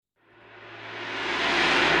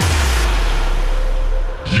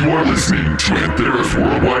You are listening to Anthera's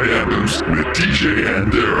Worldwide Anthems with DJ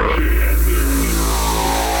Anthera.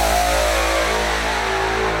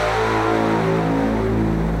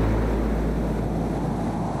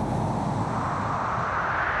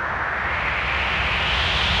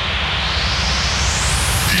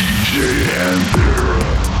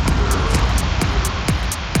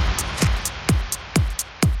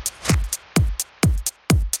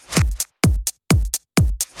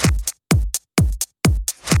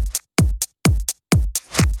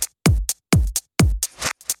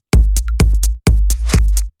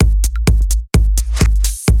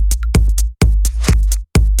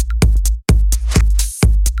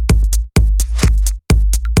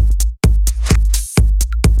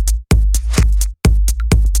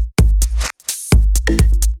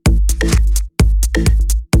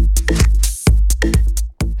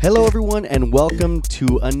 Hello everyone and welcome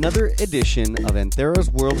to another edition of Anthera's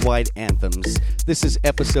Worldwide Anthems. This is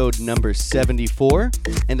episode number 74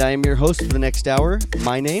 and I am your host for the next hour.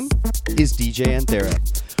 My name is DJ Anthera.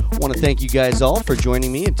 I want to thank you guys all for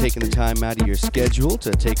joining me and taking the time out of your schedule to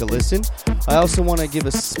take a listen. I also want to give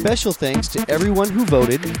a special thanks to everyone who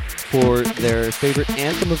voted for their favorite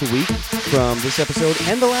anthem of the week from this episode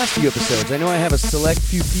and the last few episodes. I know I have a select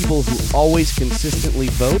few people who always consistently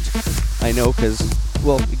vote. I know because,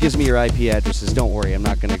 well, it gives me your IP addresses. Don't worry, I'm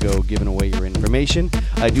not going to go giving away your information.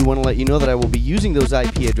 I do want to let you know that I will be using those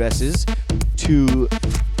IP addresses to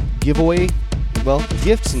give away, well,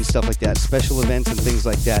 gifts and stuff like that, special events and things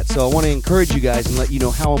like that. So I want to encourage you guys and let you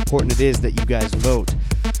know how important it is that you guys vote.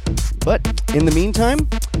 But in the meantime,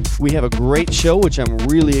 we have a great show, which I'm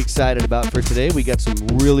really excited about for today. We got some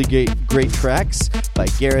really great tracks by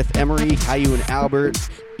Gareth Emery, Caillou and Albert,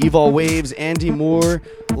 Evil Waves, Andy Moore,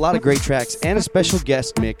 a lot of great tracks, and a special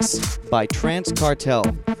guest mix by Trance Cartel.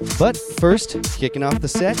 But first, kicking off the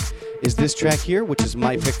set, is this track here, which is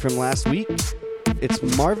my pick from last week. It's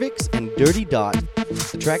Marvix and Dirty Dot.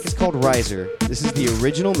 The track is called Riser. This is the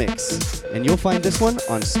original mix, and you'll find this one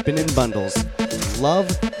on Spinnin' Bundles. Love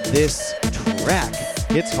this track.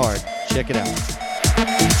 Hits hard. Check it out.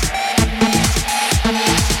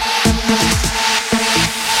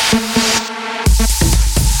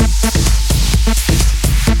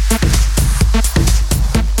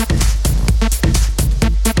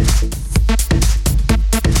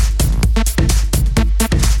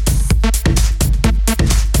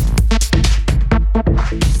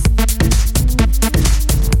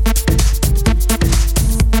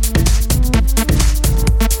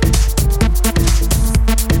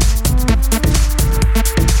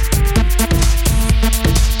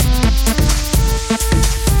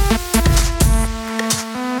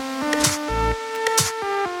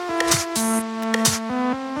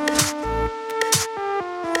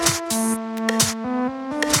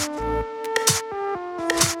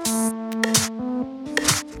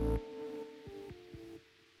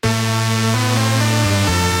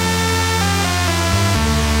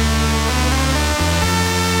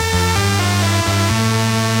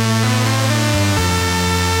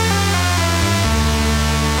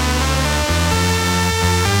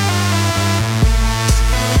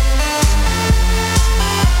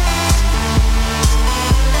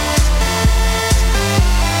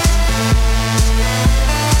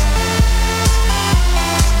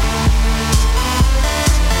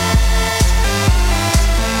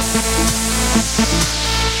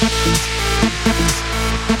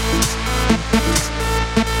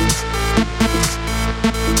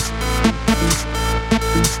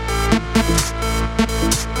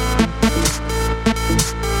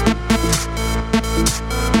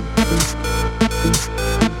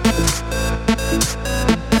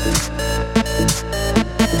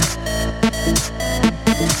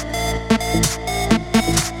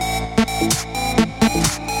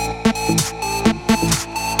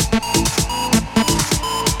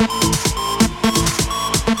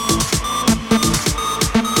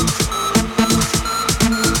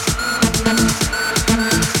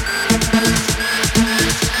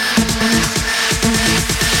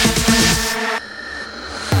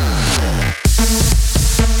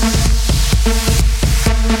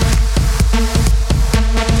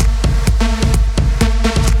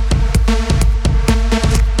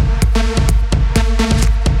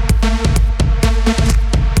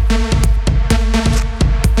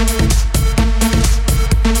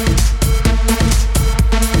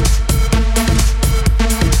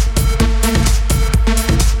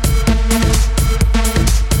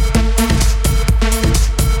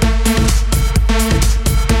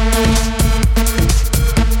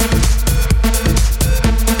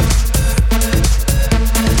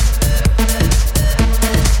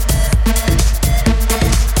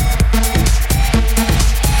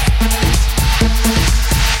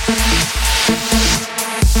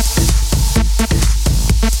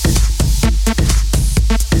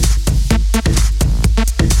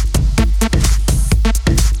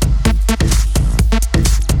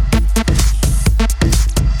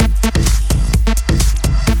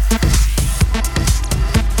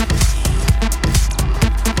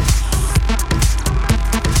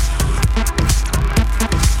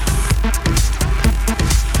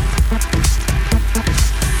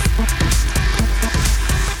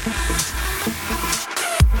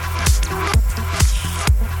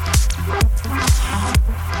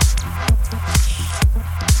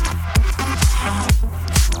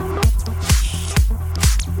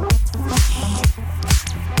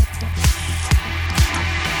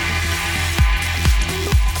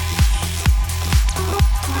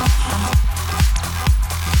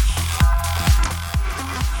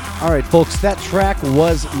 All right, folks, that track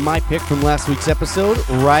was my pick from last week's episode,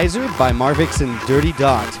 Riser by Marvix and Dirty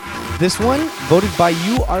Dot. This one, voted by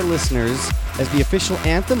you, our listeners, as the official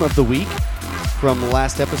anthem of the week from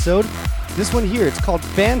last episode. This one here, it's called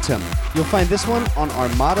Phantom. You'll find this one on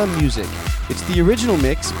Armada Music. It's the original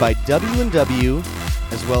mix by W&W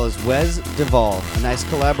as well as Wes Duvall. A nice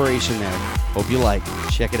collaboration there. Hope you like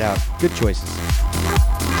it. Check it out. Good choices.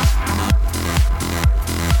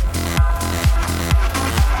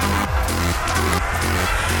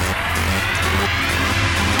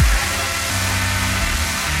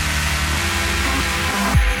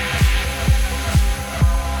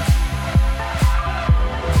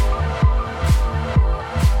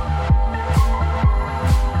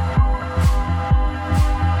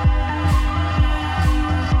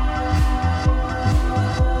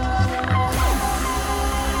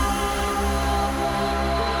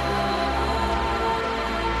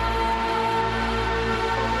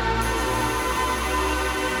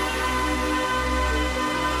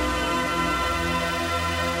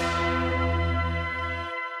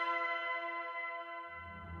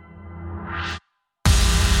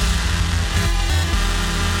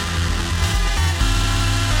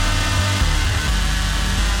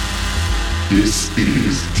 This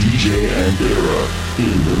is DJ Andera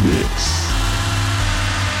in the mix.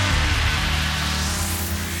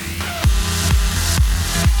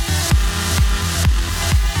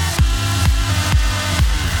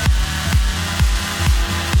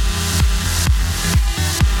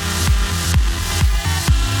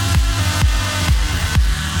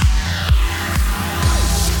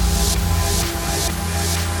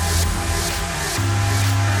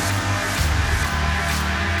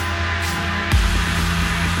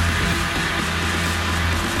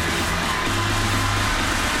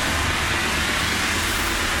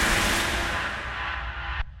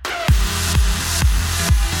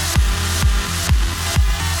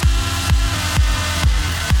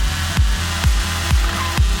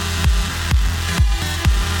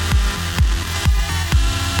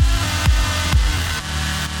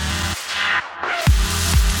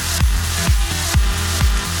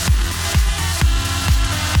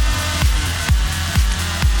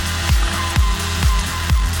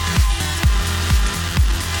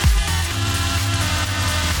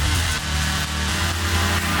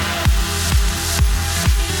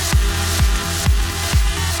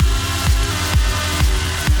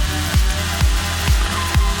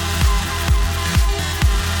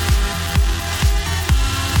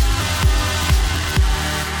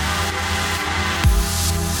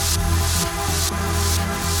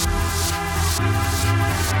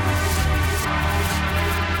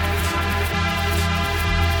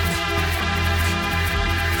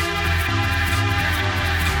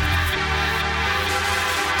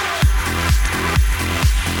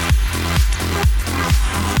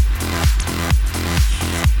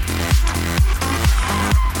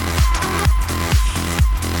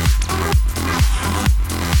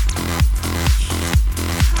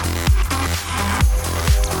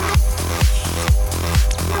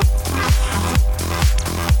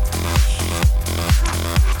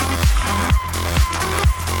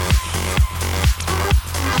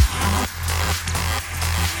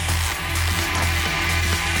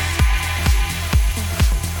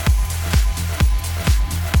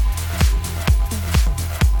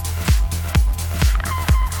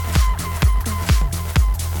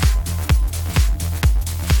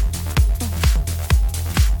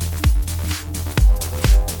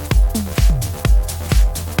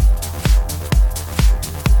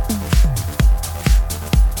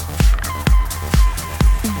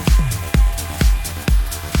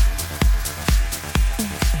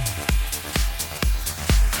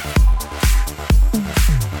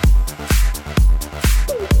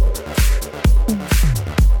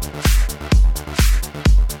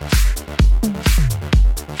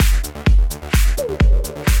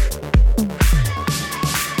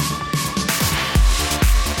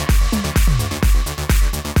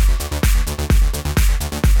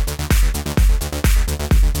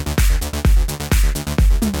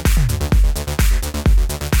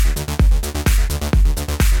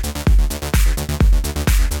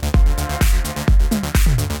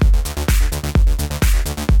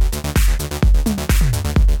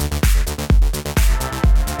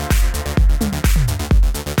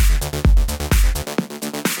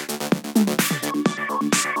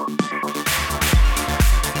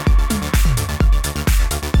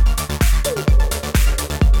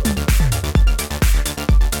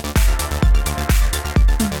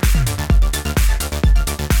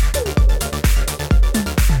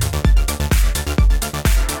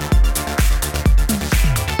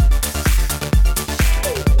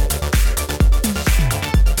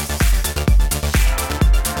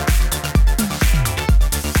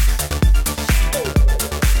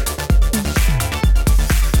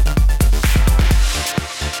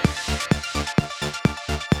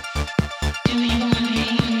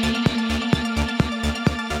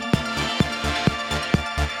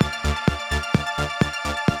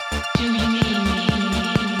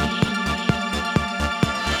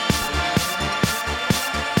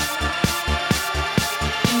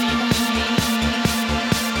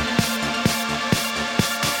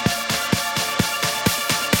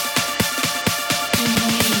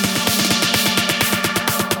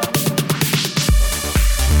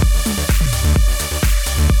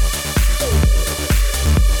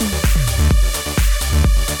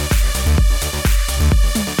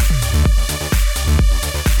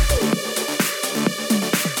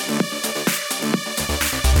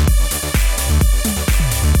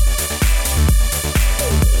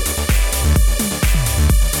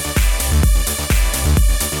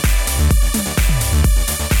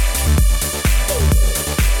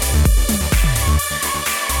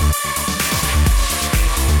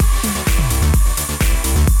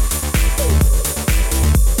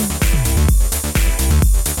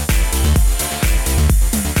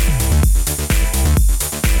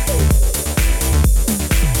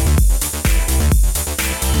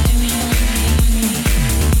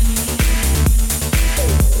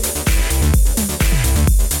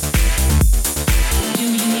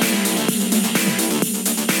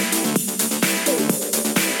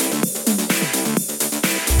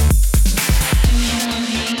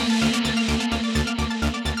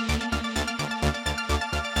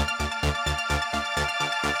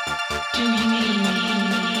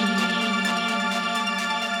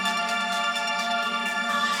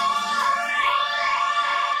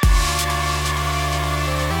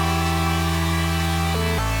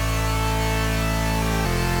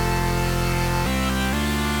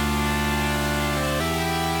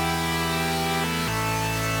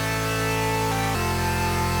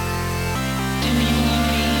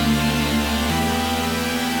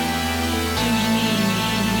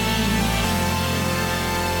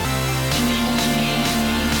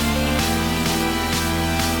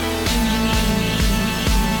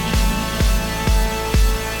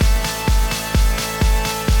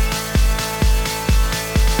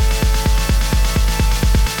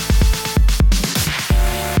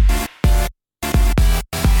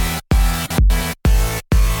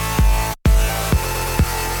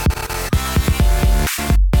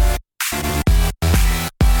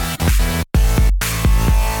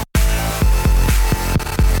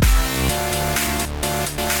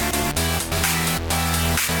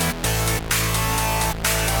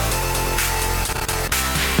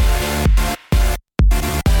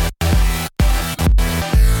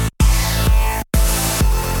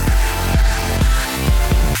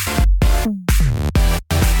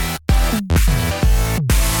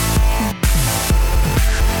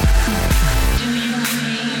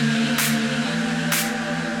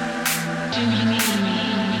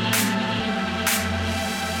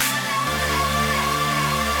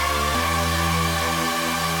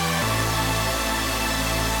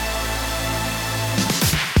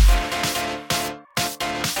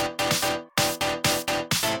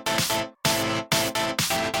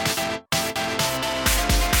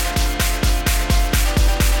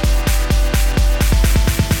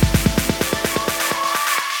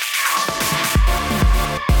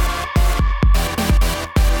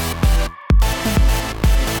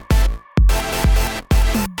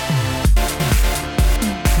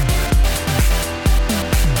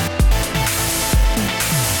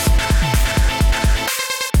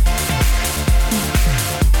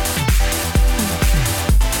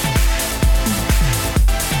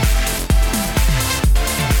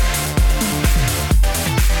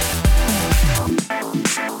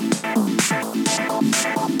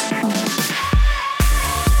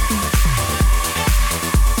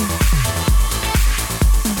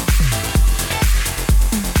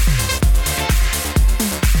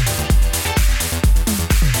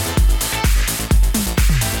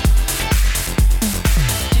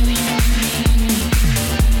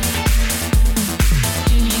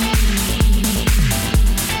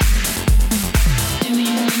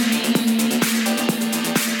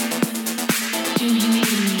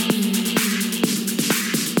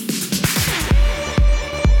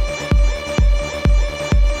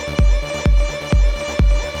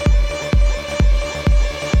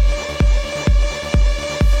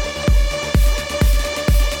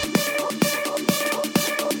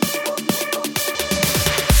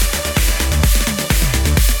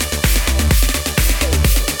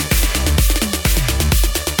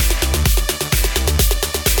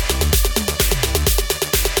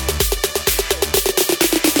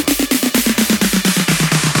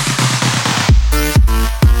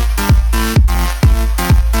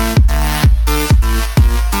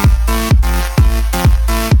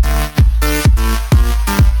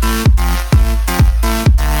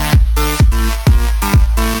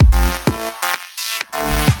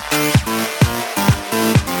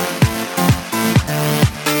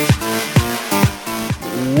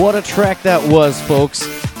 what a track that was, folks.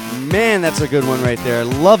 Man, that's a good one right there.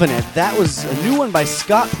 Loving it. That was a new one by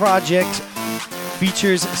Scott Project.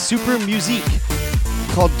 Features Super Musique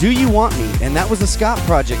called Do You Want Me? And that was a Scott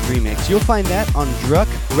Project remix. You'll find that on Druck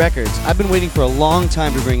Records. I've been waiting for a long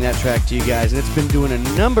time to bring that track to you guys, and it's been doing a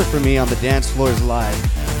number for me on the dance floors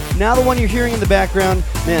live. Now the one you're hearing in the background,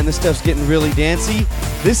 man, this stuff's getting really dancey.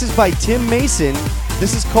 This is by Tim Mason.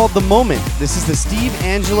 This is called The Moment. This is the Steve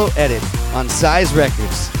Angelo edit on Size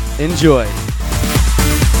Records. Enjoy.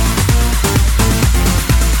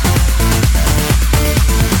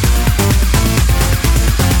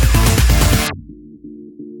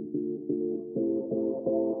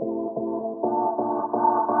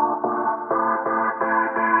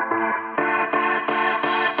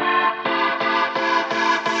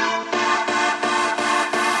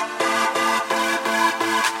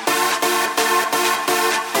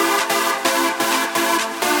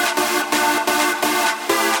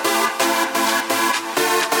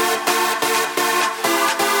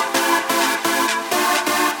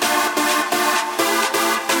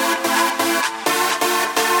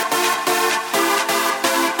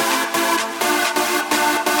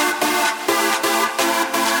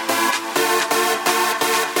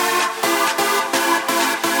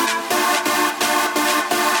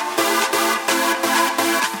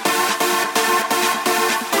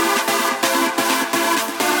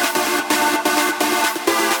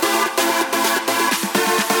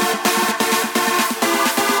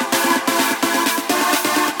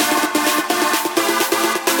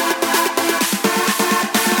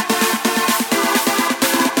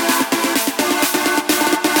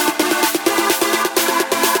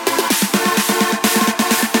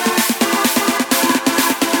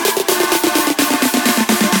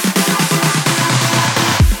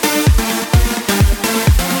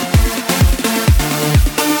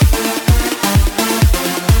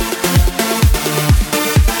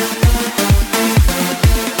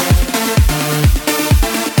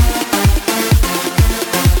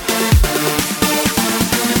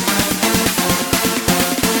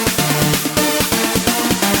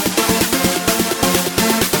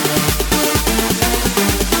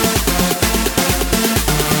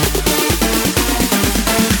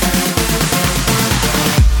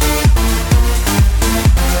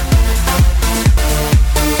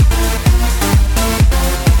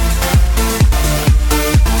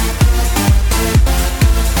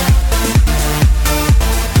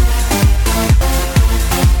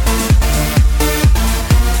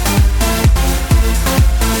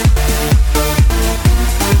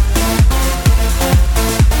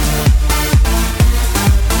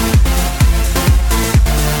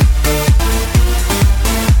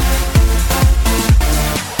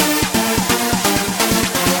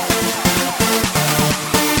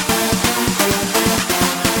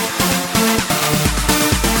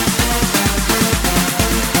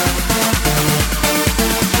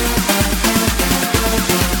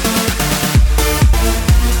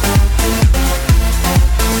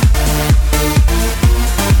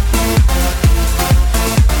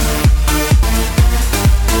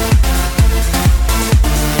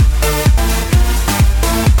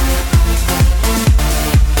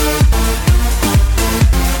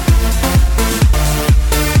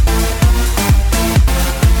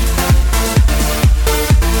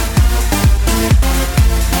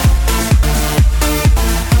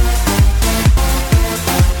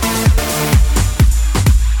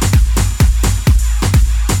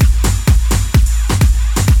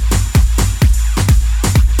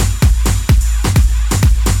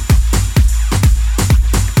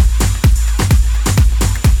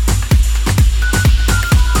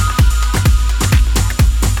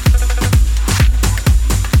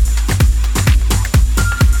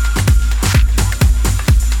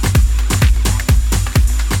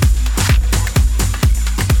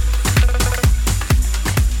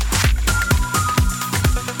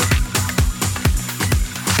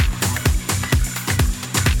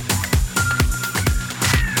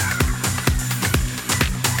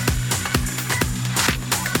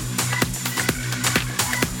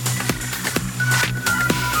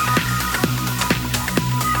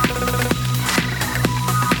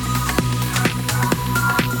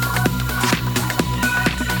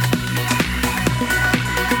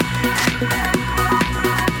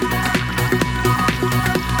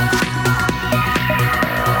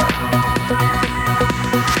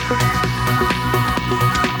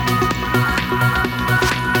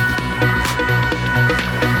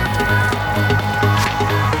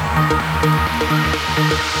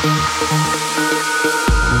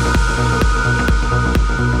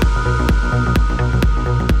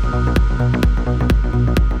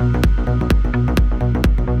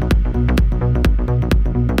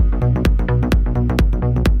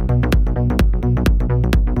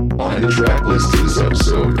 track list to this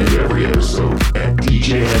episode and every episode at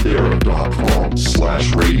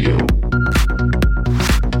djandera.com/radio.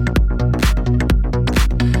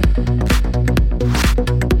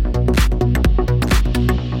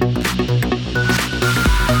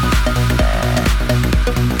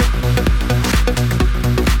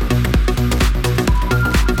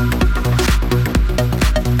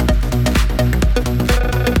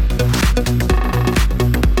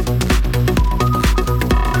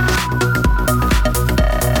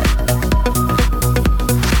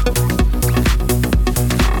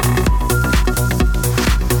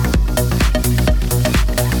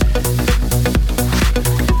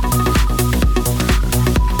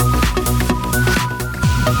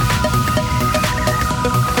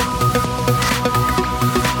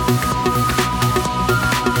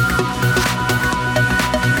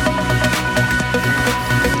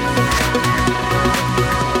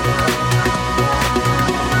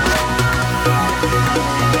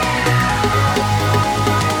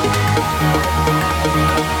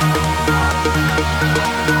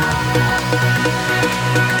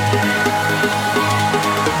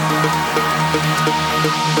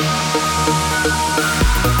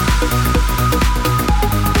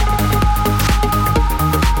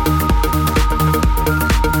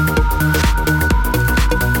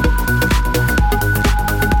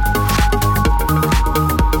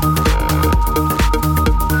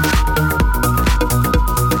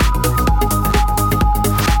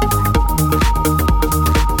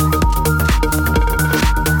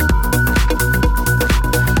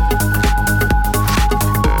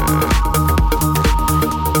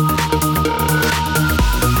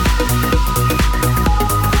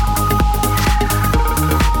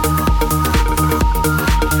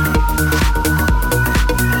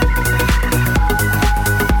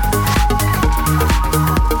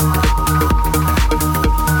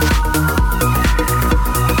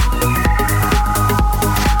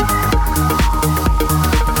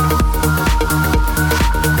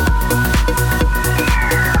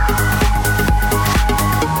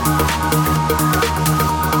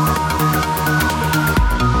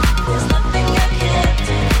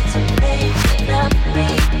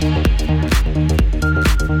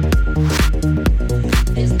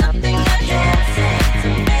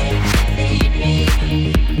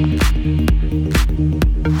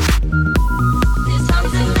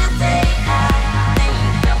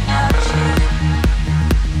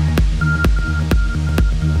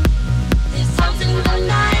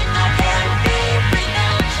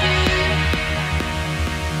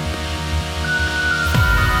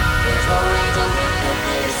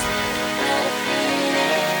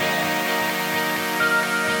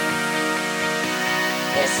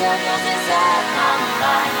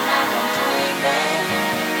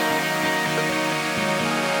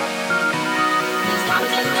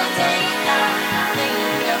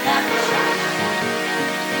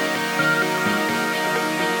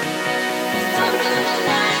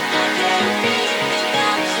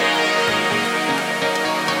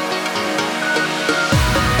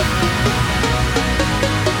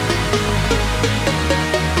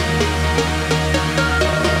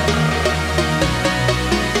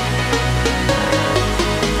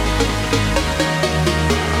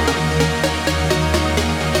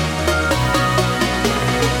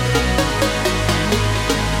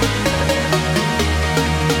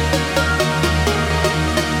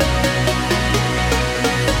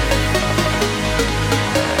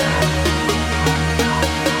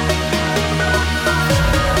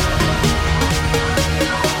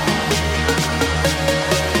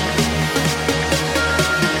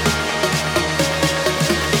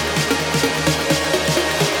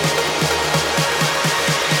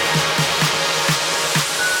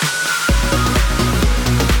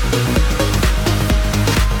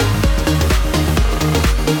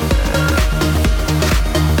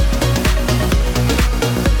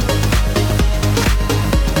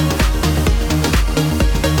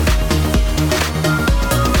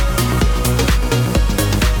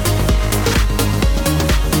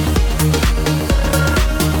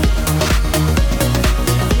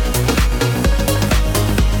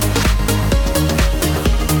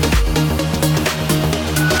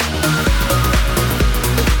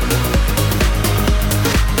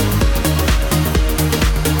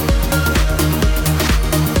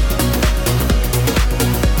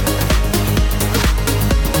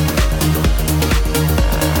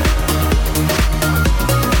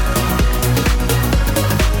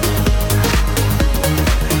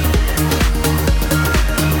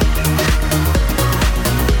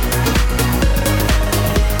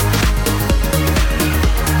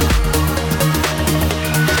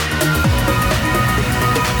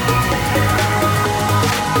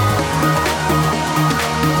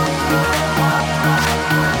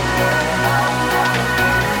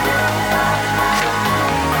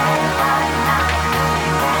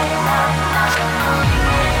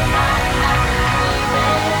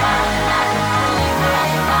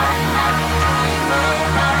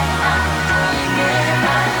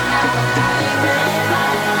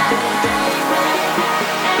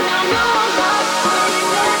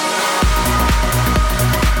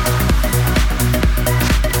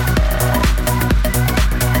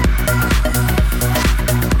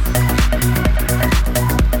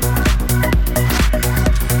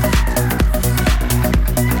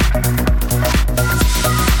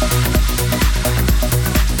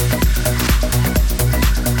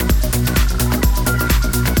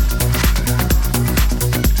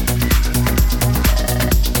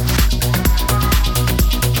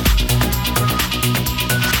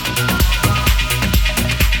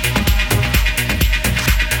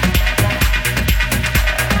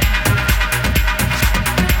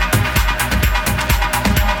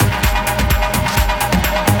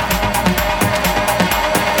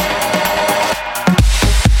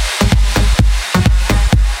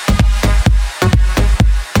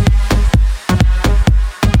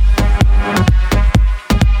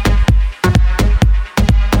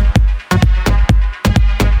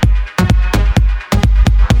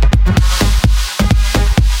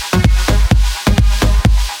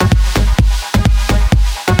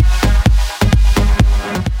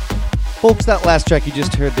 folks, that last track you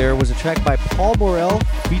just heard there was a track by Paul Morel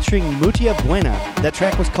featuring Mutia Buena. That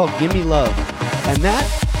track was called Gimme Love. And that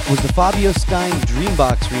was the Fabio Stein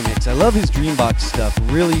Dreambox remix. I love his Dreambox stuff.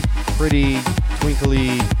 Really pretty,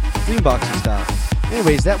 twinkly, Dreamboxy stuff.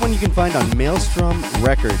 Anyways, that one you can find on Maelstrom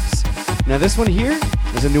Records. Now this one here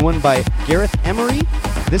is a new one by Gareth Emery.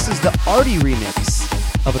 This is the Artie remix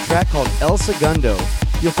of a track called El Segundo.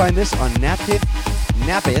 You'll find this on Napith,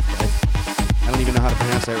 I don't even know how to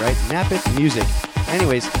pronounce that right, Napith Music.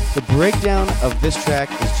 Anyways, the breakdown of this track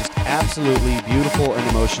is just absolutely beautiful and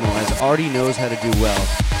emotional, as Artie knows how to do well.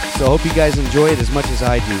 So I hope you guys enjoy it as much as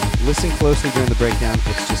I do. Listen closely during the breakdown.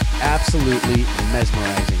 It's just absolutely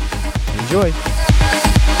mesmerizing. Enjoy.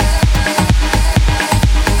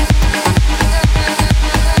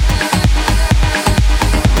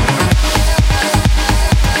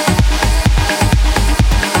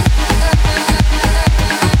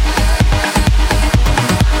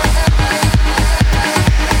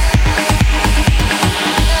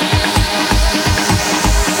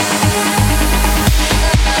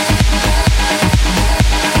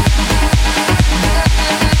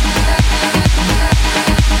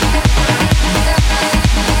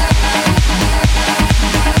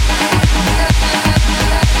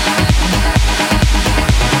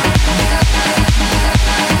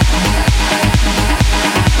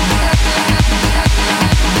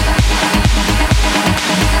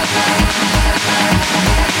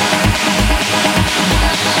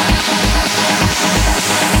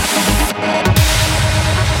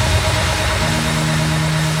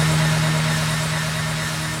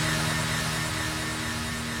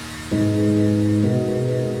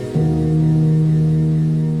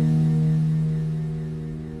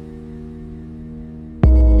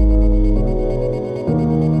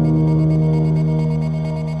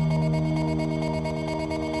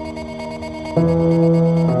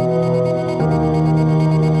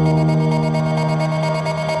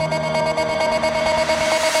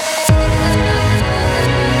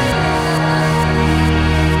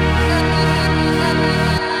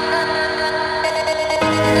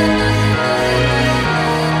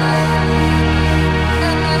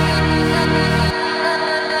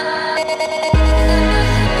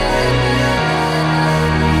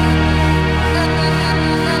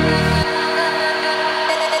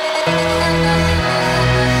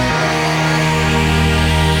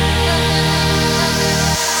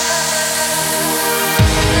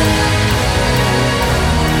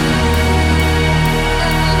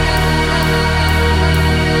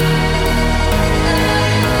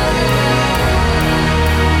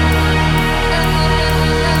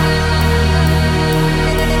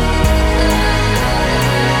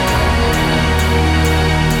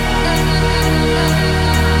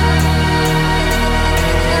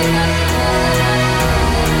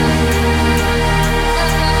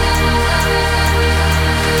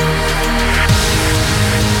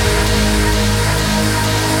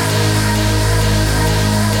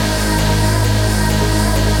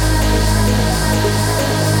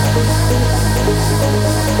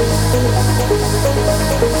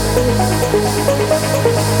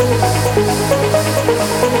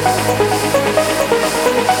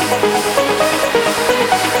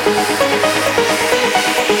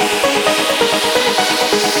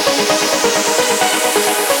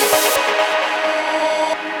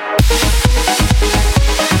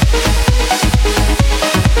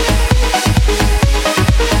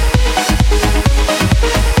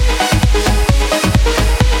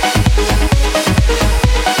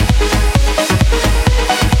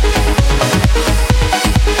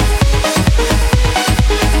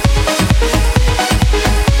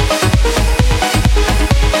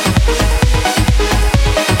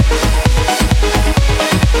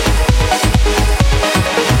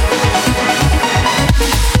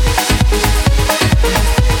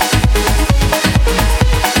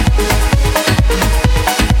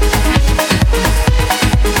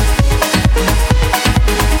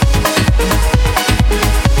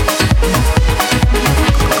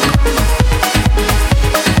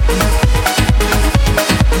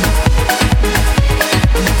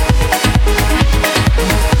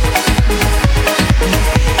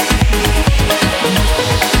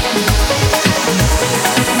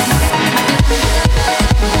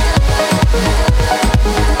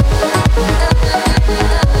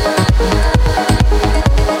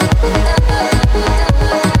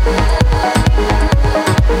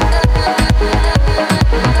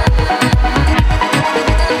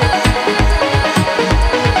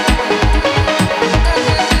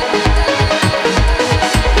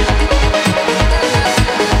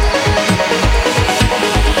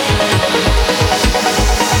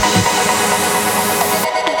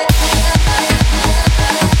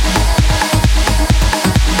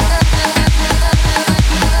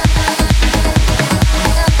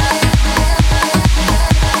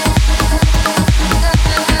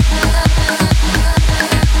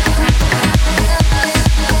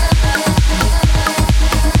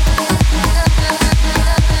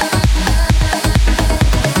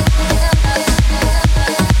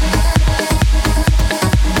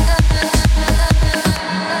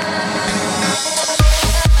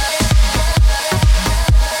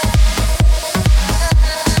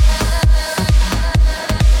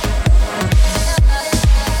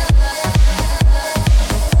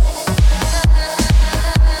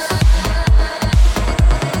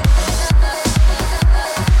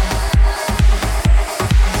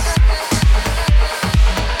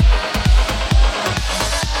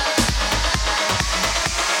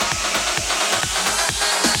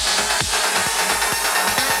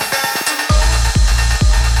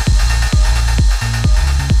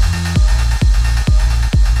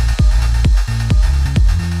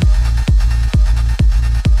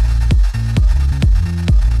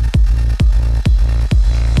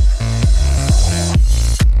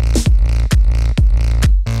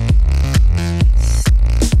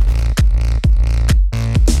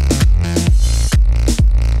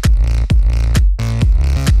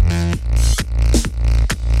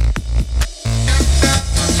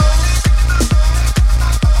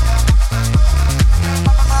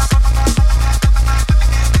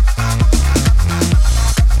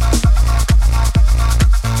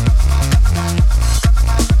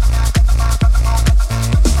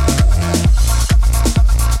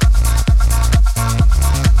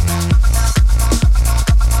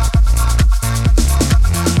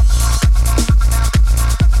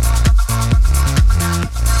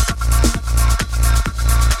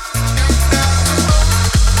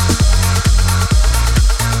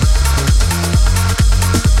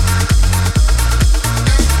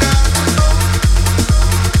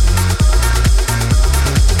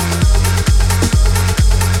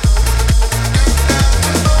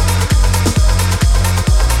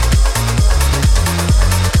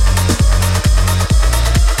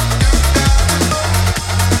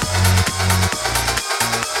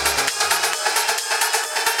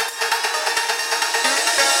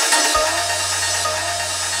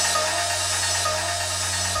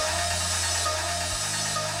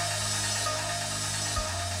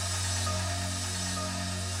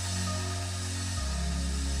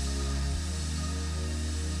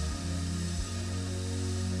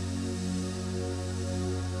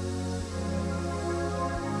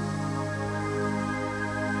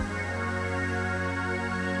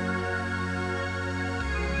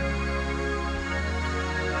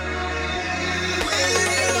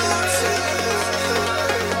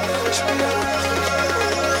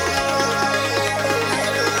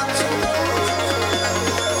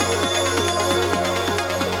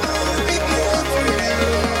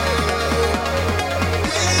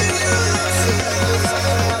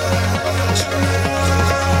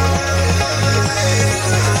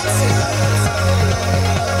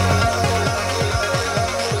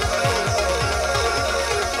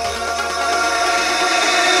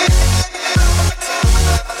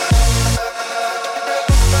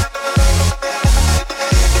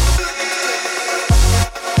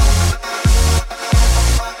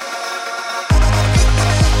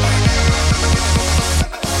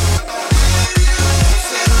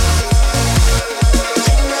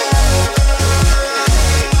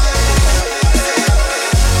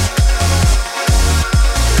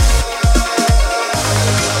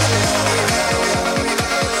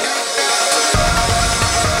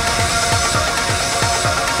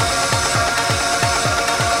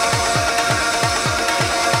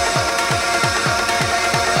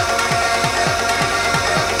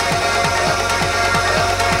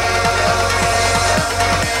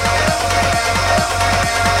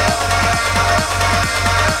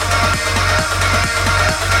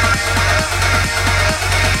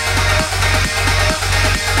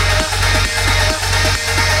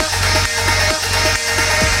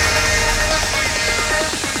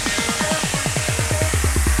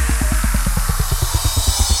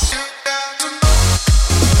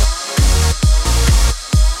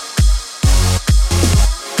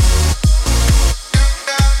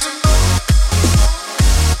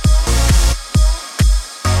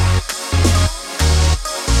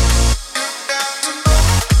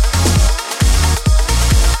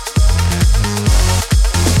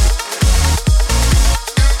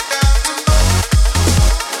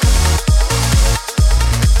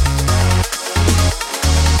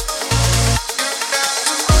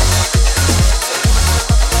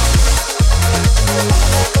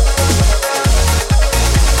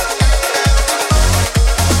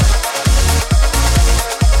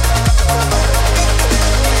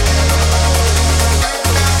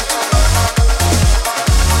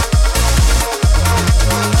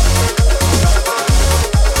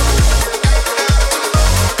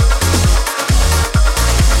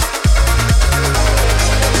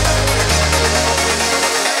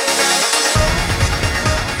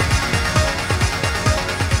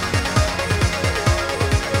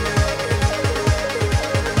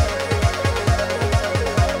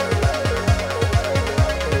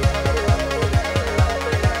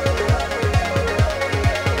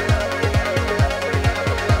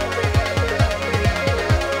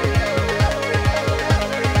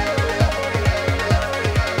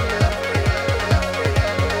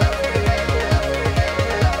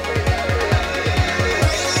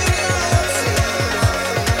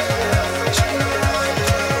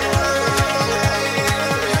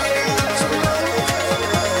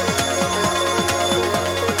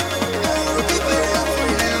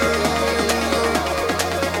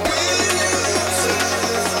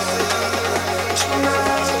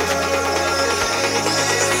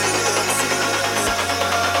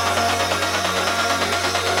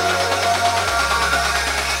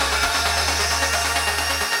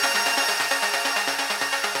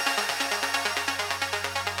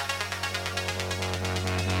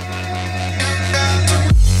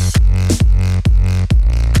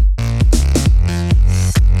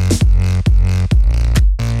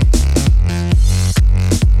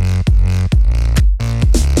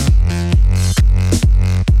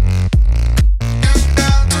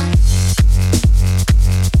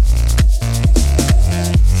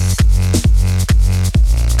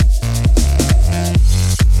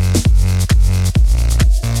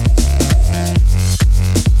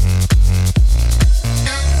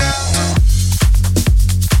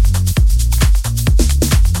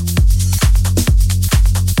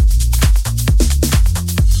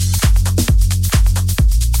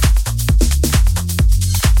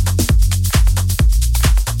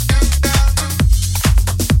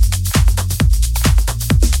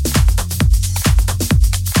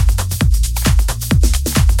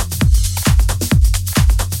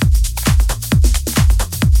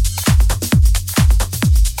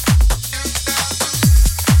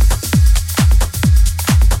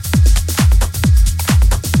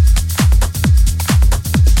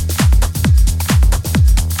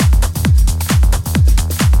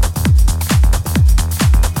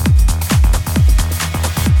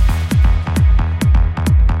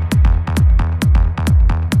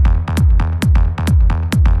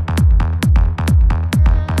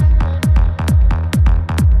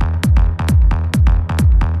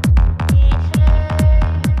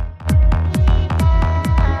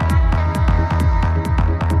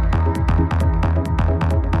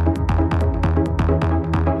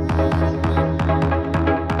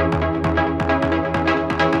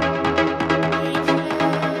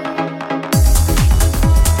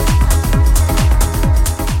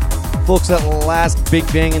 Folks, that last big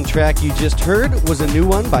banging track you just heard was a new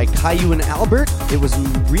one by Caillou and Albert. It was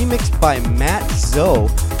remixed by Matt Zoe.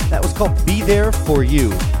 That was called Be There For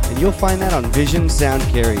You, and you'll find that on Vision Sound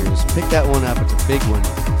Carriers. Pick that one up, it's a big one.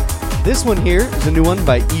 This one here is a new one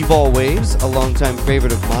by Evol Waves, a longtime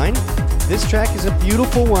favorite of mine. This track is a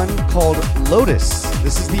beautiful one called Lotus.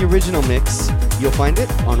 This is the original mix. You'll find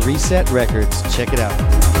it on Reset Records. Check it out.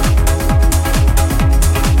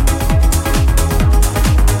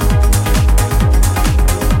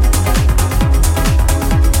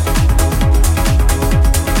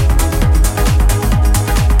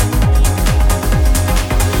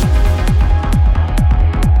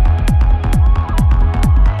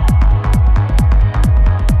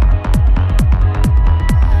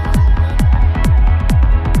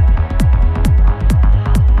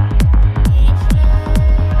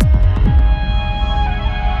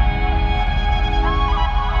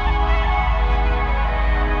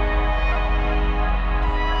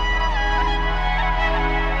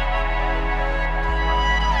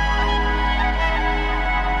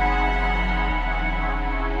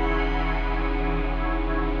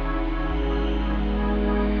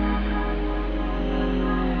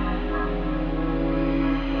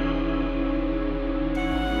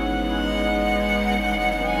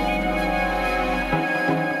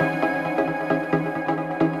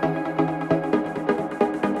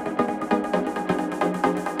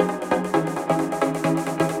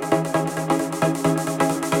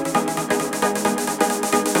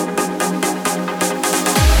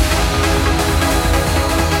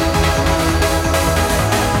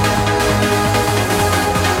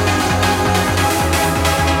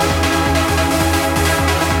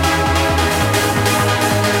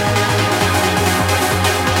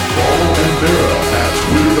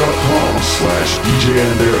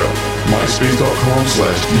 DJAndera,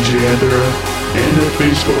 MySpace.com/DJAndera, and at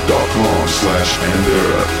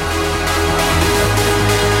Facebook.com/Andera.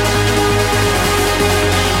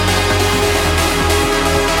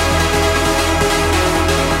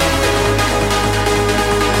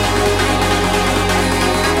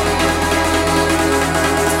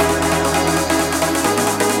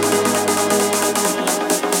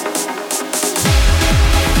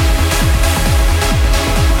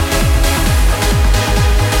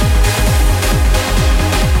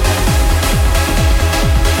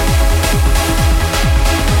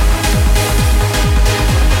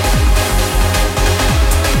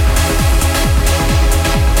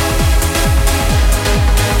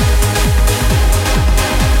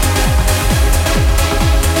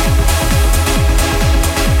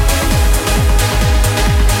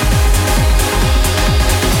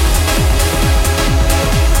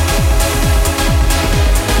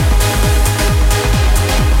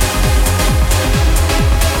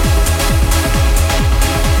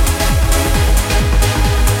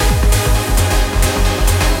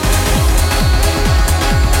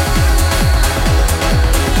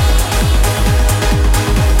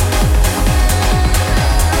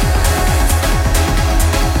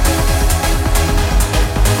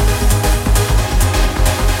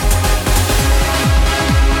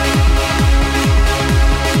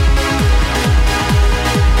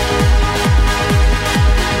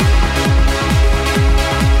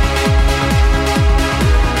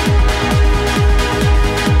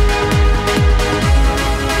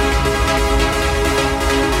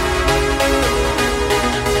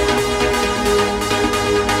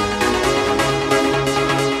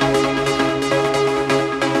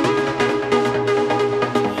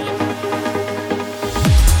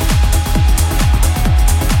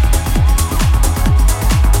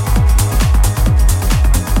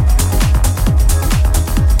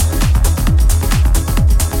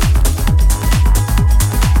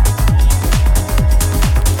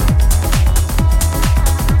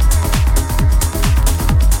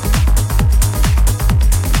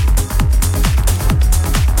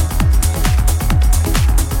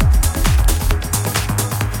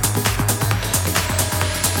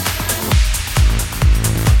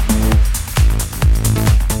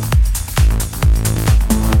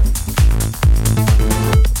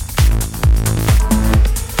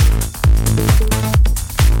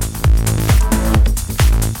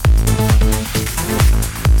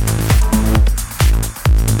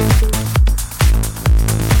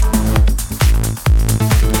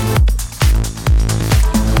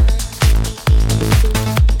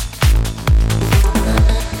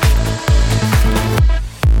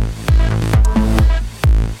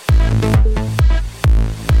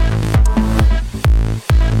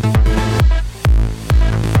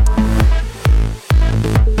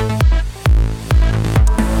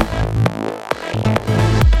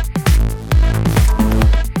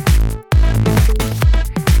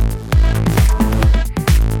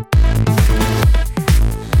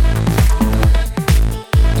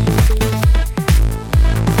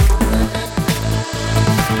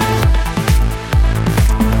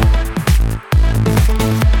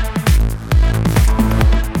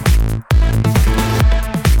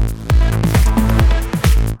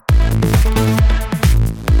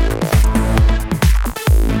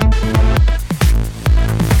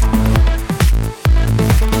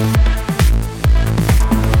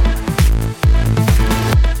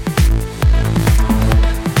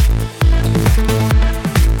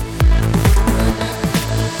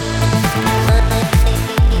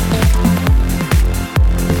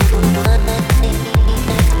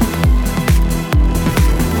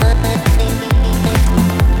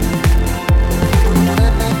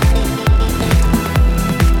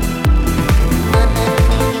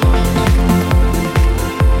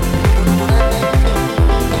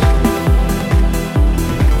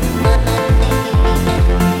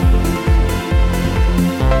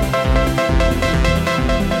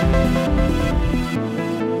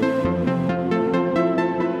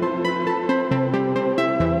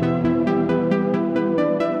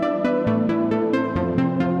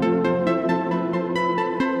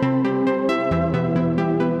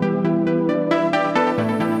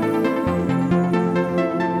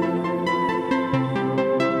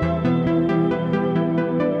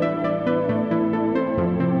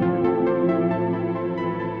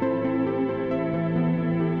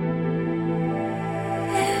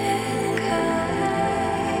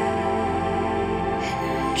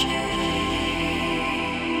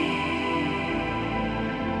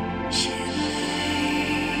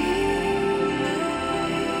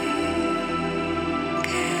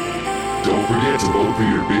 Don't forget to vote for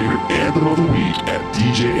your favorite Anthem of the Week at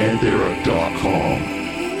djanthera.com.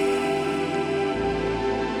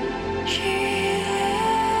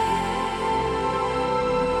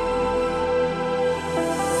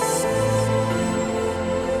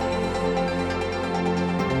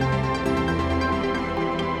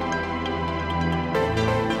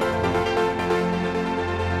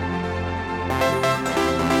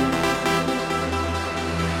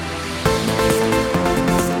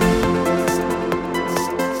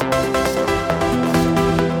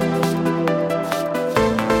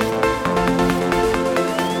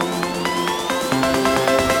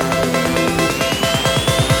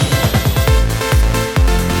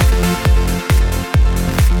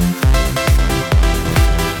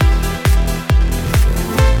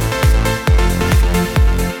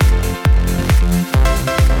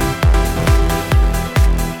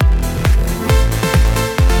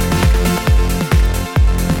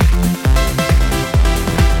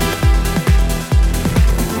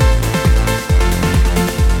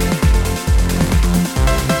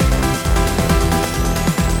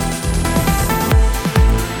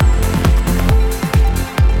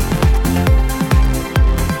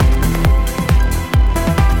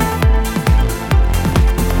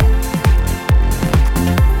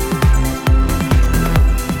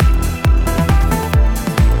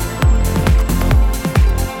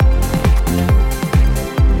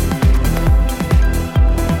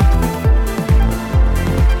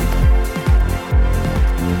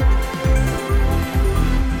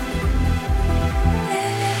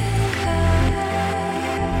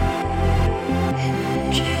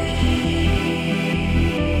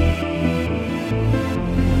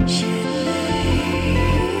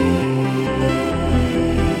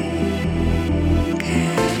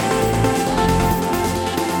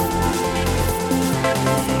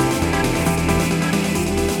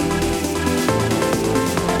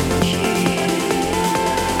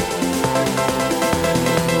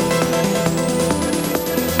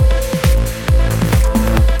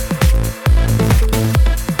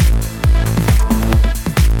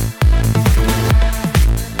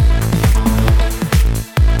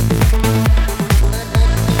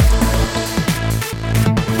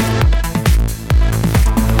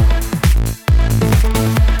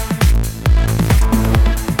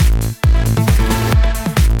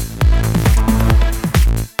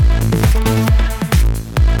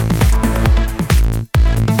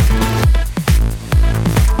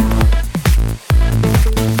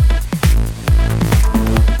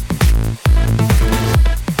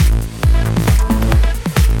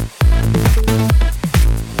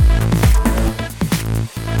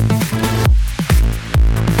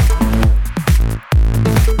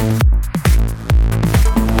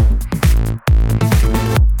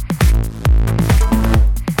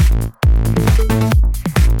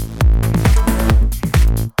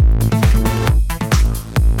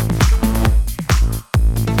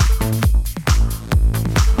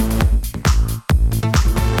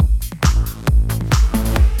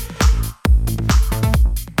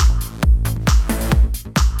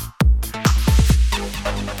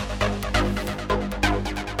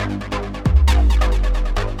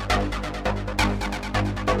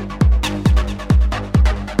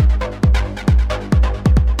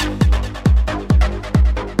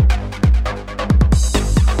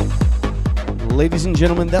 Ladies and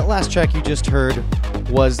gentlemen, that last track you just heard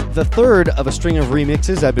was the third of a string of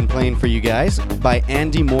remixes I've been playing for you guys by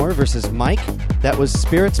Andy Moore versus Mike. That was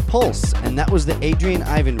Spirit's Pulse, and that was the Adrian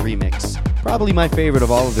Ivan remix. Probably my favorite of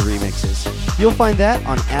all of the remixes. You'll find that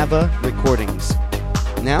on ABBA Recordings.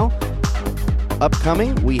 Now,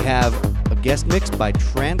 upcoming, we have a guest mix by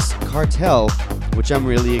Trance Cartel, which I'm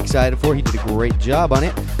really excited for. He did a great job on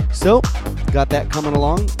it. So, got that coming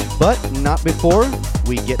along, but not before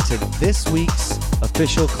we get to this week's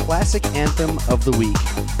official classic anthem of the week.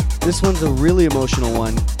 This one's a really emotional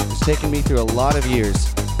one. It's taken me through a lot of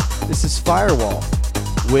years. This is Firewall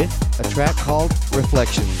with a track called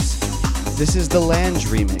Reflections. This is the Lange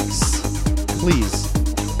remix. Please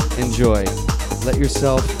enjoy. Let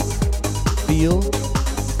yourself feel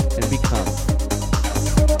and become.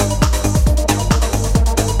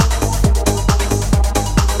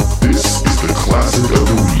 This is the classic of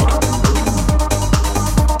the week.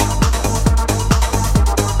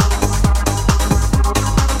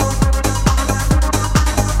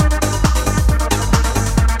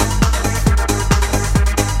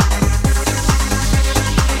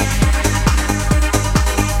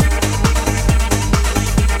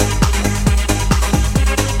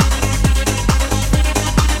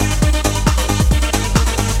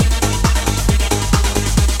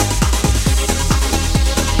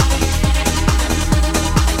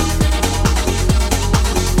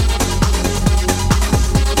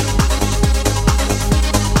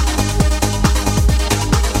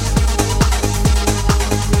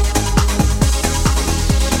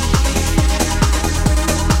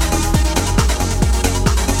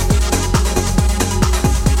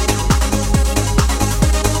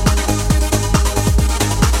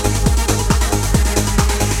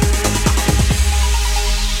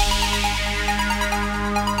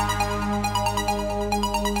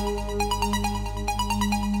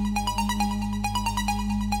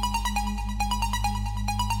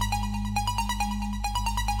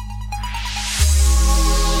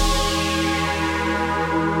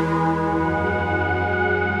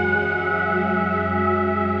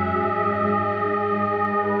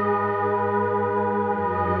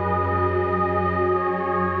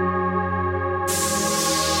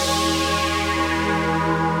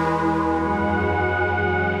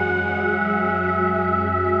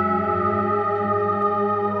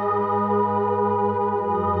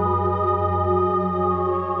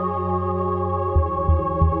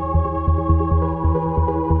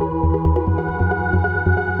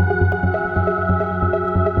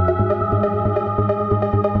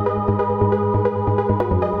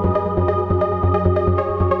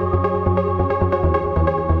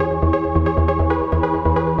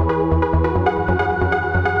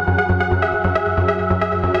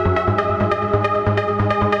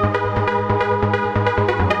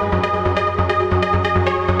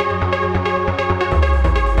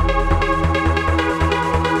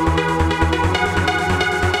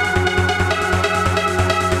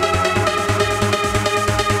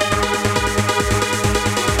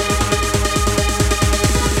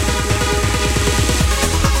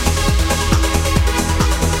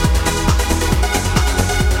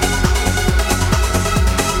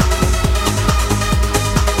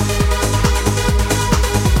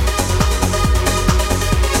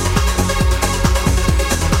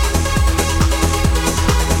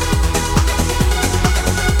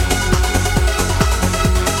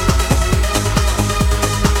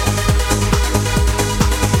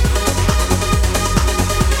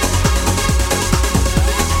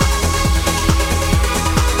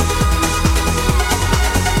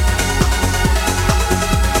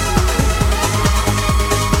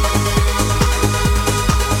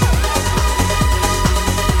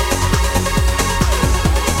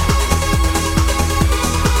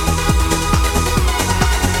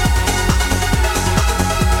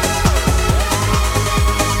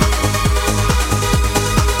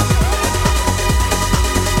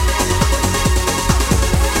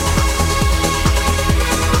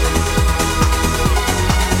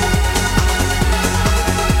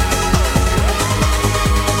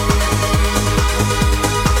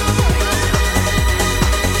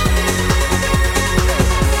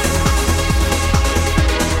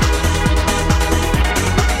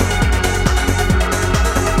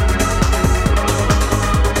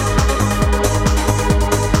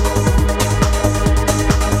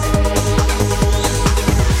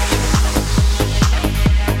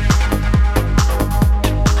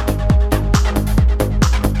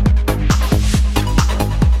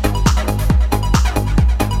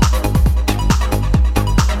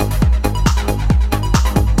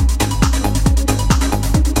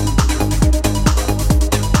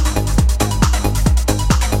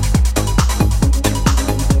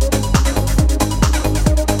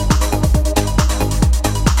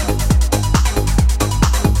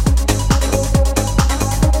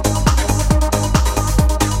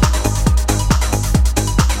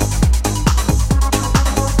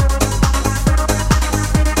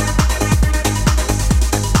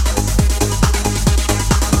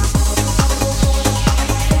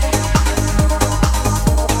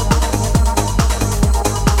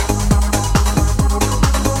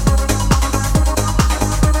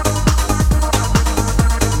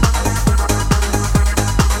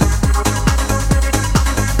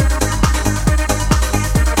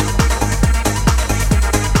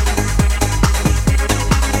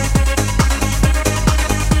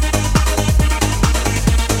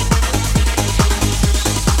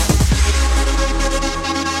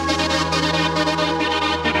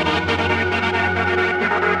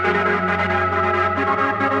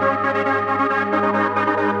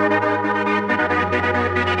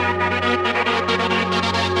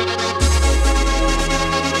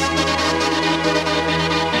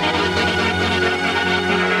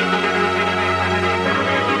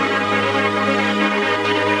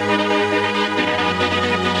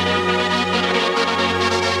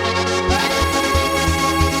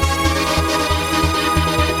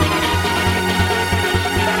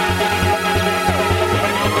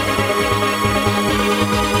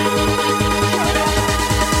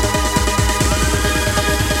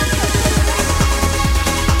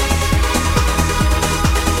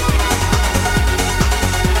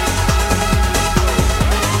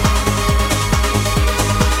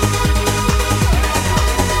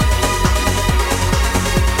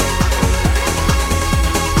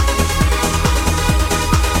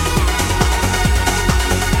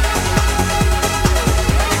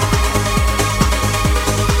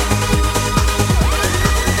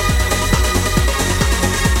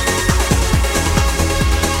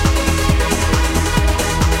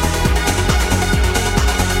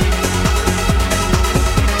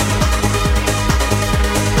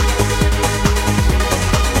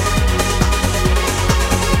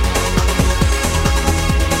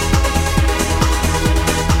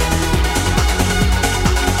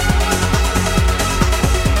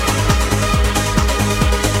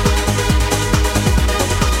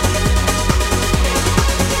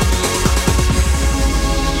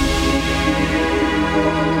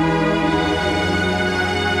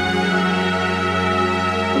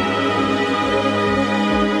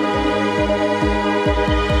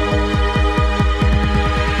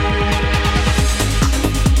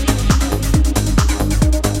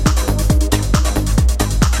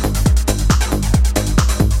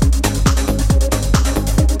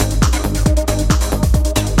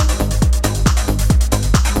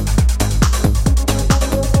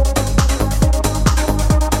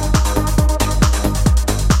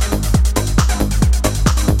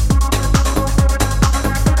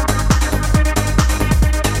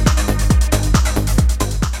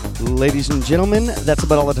 Ladies and gentlemen, that's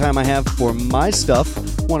about all the time I have for my stuff.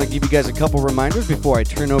 Want to give you guys a couple reminders before I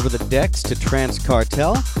turn over the decks to Trans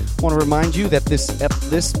Cartel. Want to remind you that this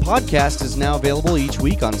podcast is now available each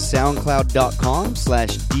week on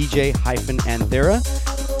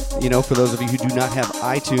soundcloud.com/DJ-Anthera. You know, for those of you who do not have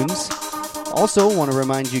iTunes. Also, want to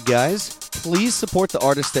remind you guys, please support the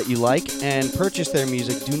artists that you like and purchase their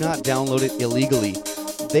music. Do not download it illegally.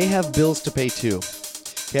 They have bills to pay too.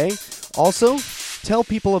 Okay? Also, tell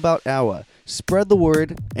people about AWA. Spread the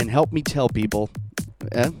word and help me tell people.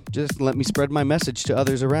 Just let me spread my message to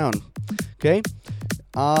others around. Okay?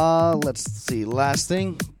 Let's see. Last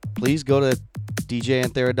thing, please go to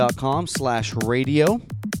djanthera.com/radio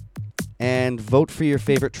and vote for your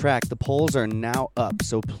favorite track. The polls are now up,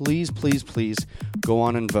 so please, please, please go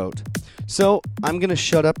on and vote. So I'm going to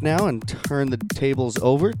shut up now and turn the tables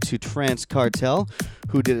over to Trans Cartel,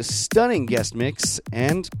 who did a stunning guest mix.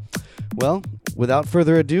 And, well, without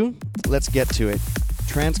further ado, let's get to it.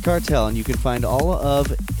 Trans Cartel, and you can find all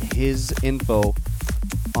of his info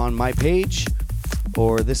on my page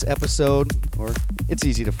or this episode, or it's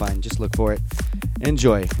easy to find. Just look for it.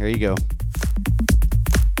 Enjoy. Here you go.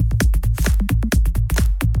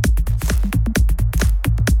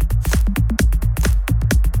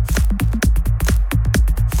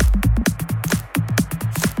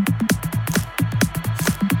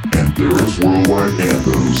 Anthera's Worldwide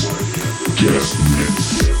Anthems guest mix.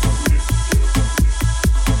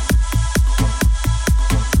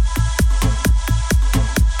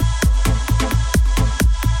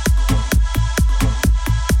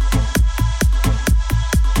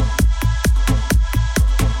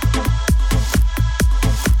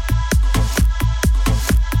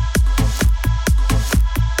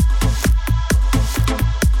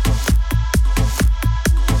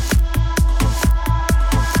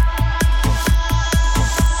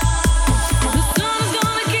 The sun's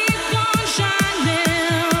gonna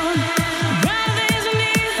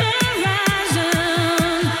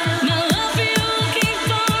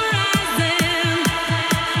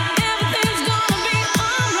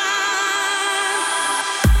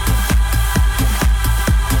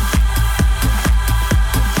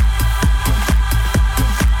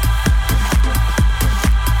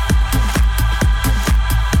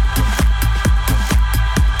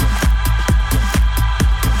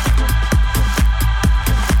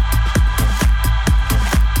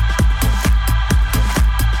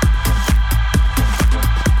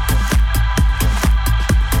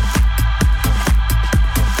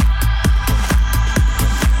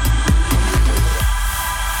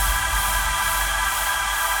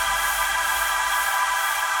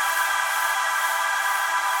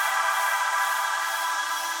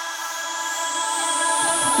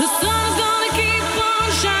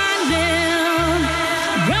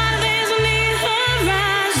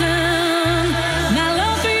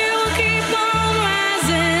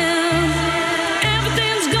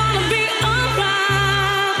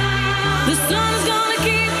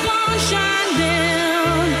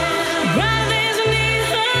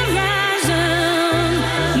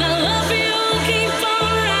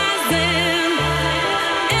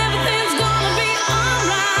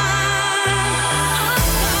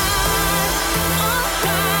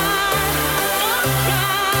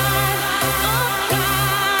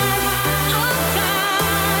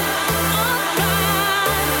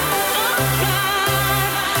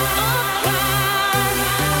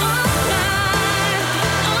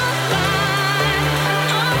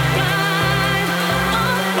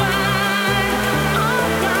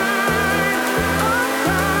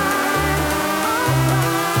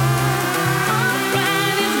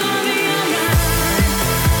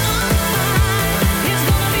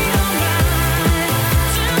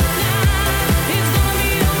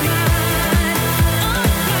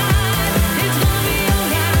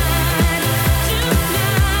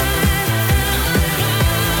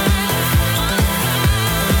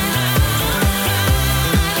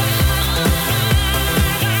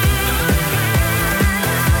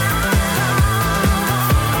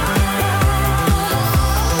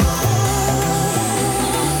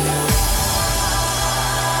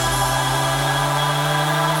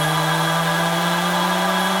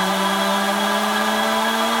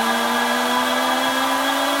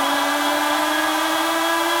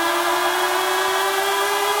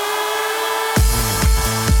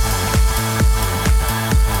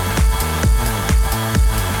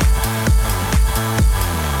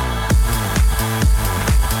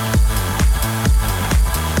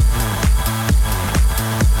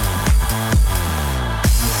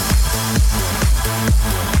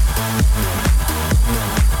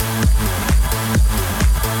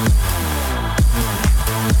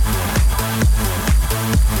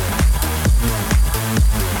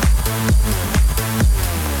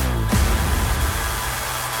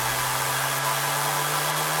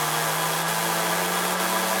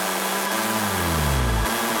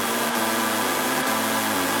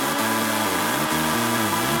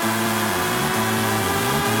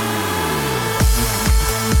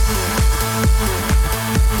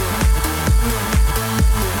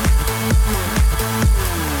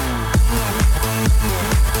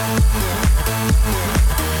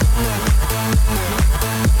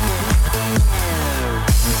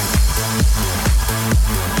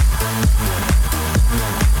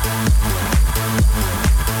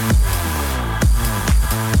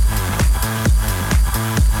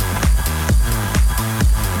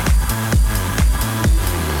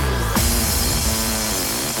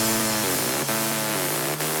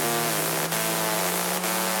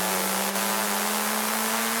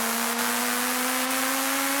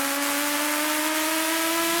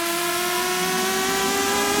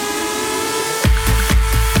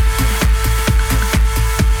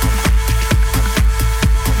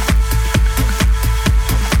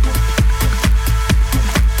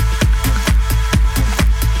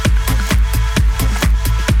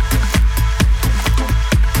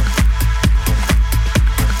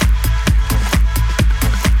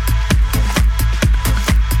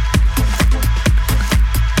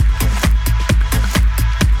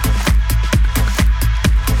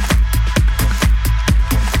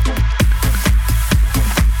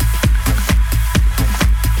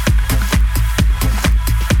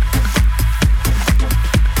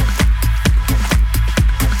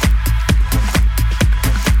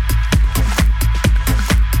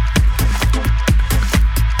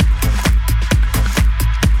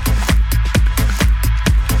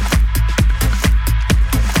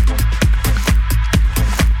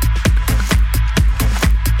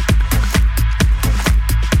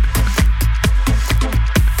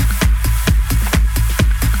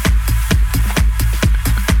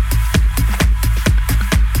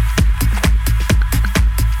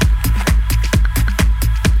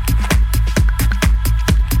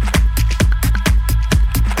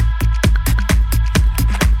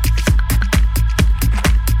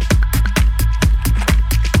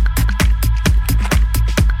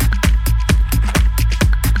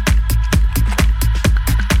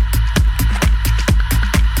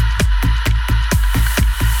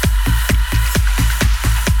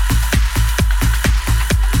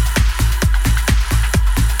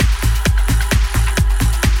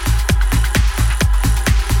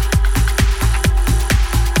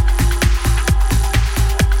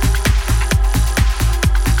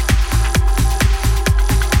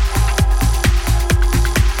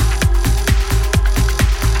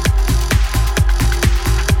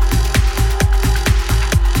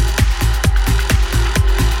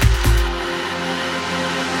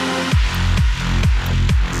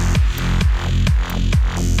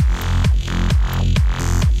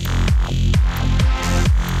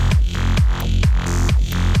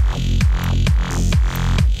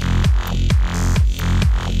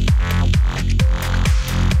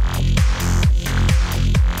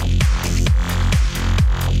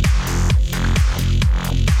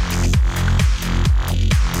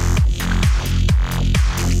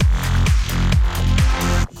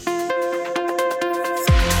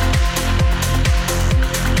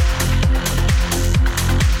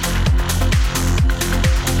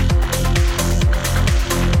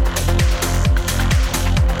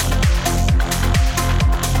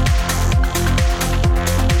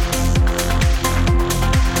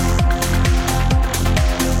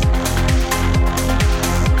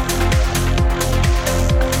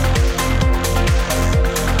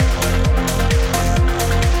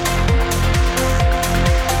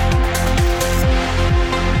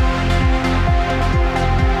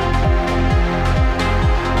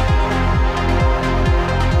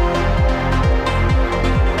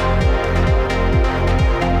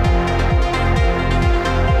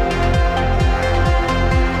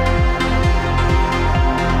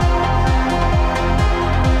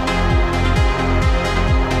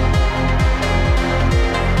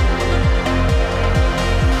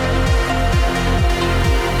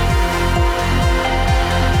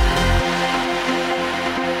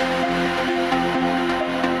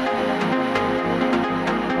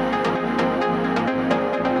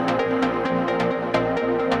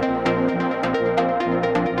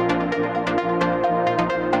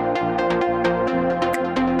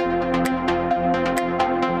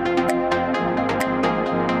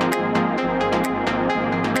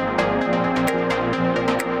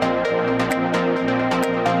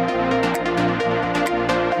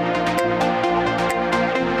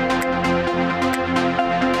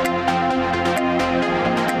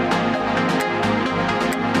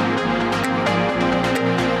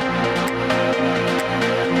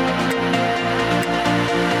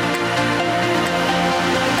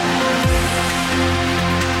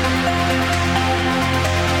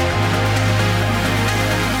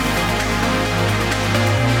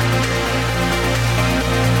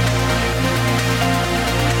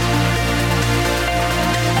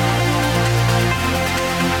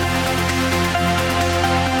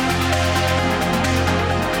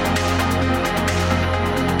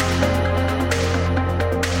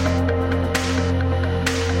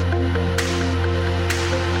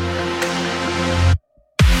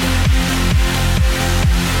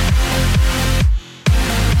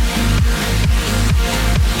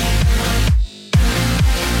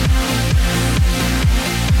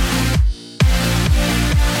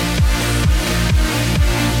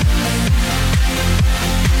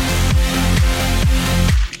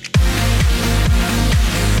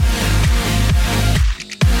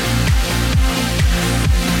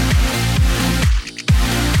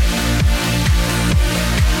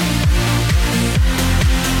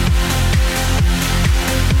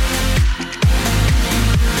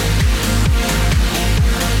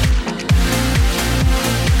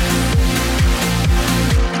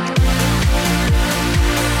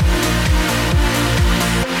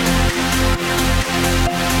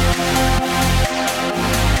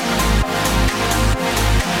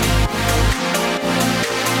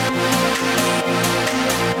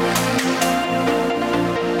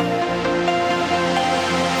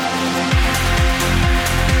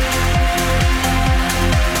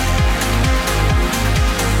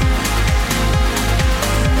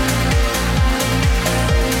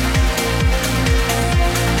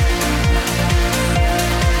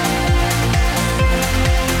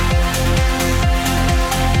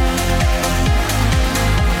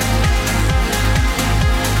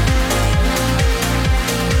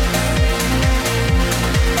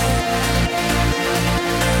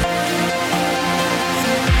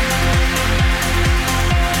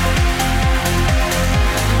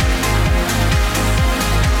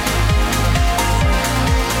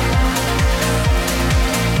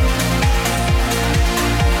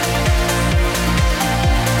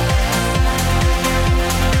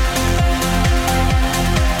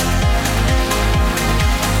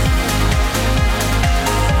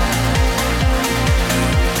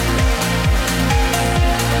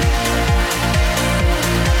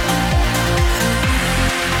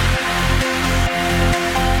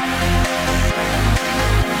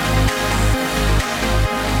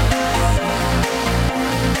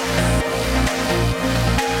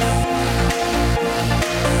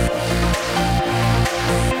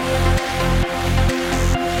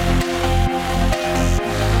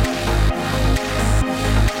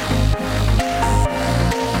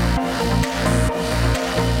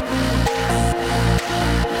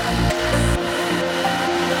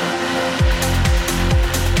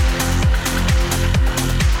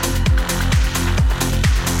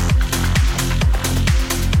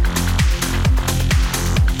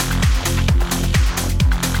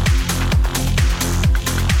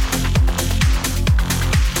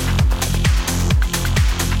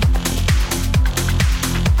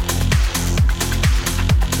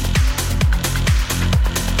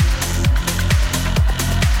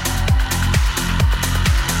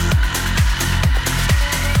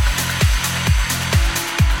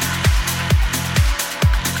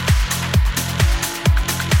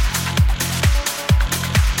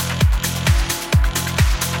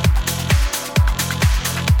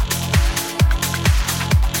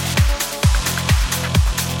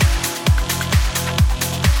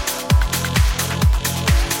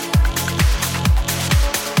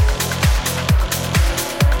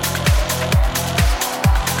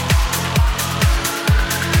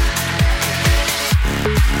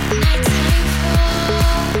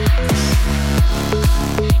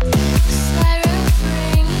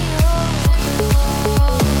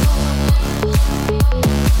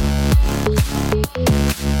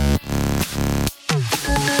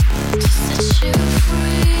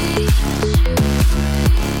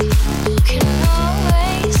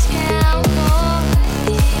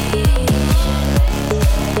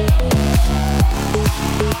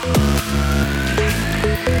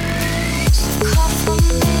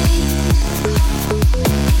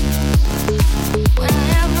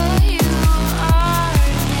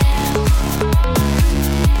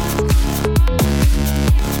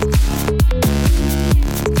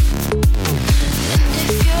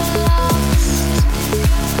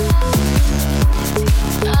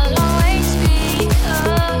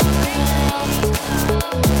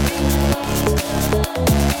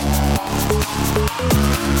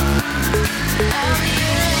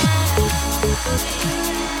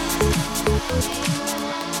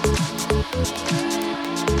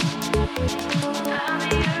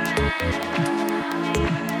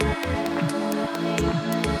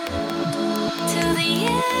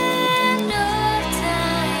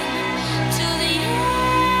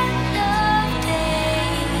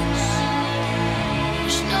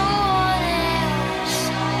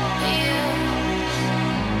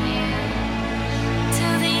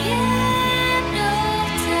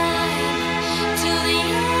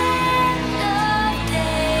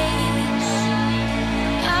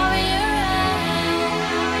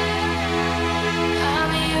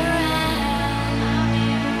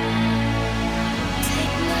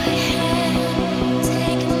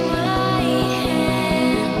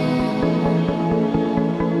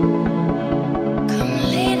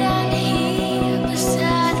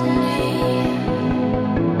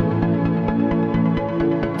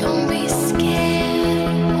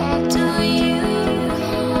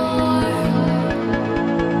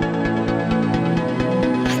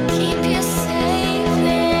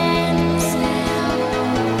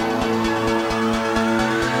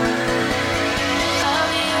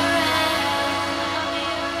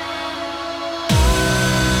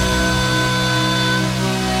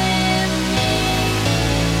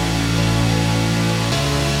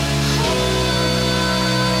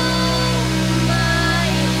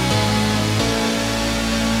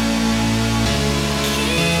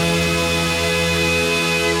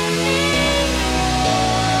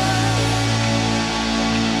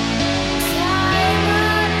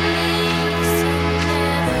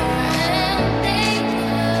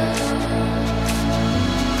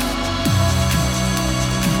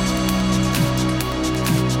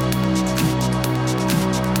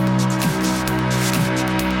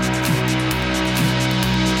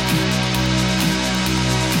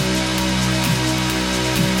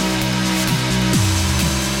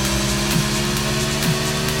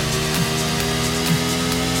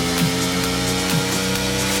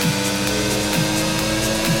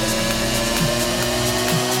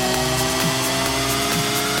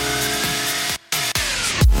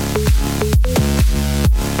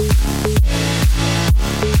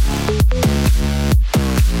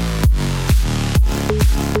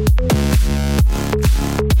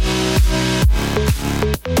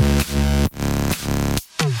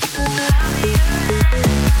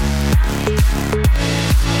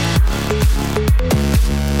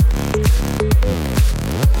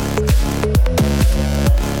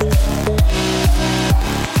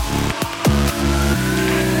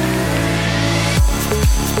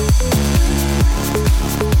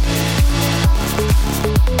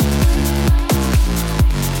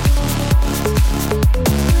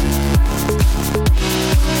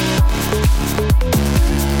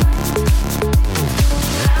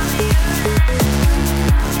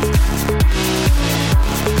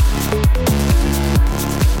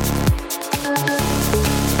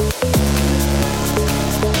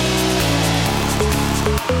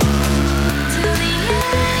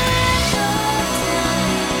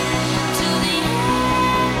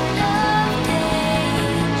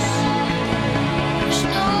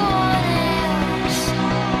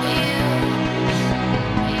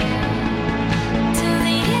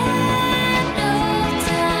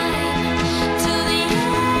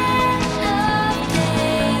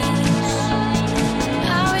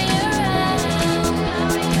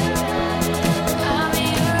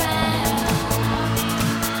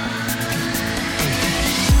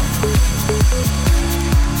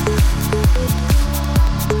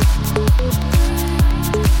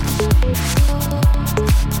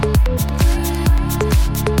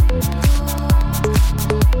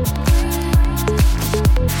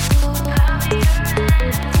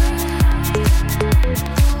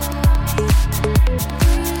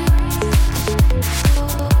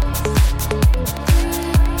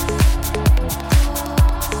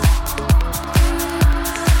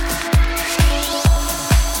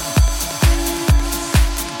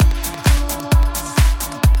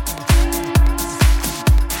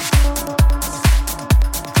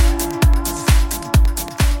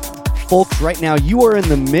folks, right now you are in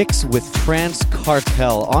the mix with Trance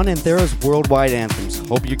Cartel on Anthera's Worldwide Anthems.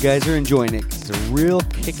 Hope you guys are enjoying it. It's a real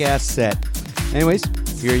kick-ass set. Anyways,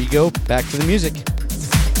 here you go. Back to the music.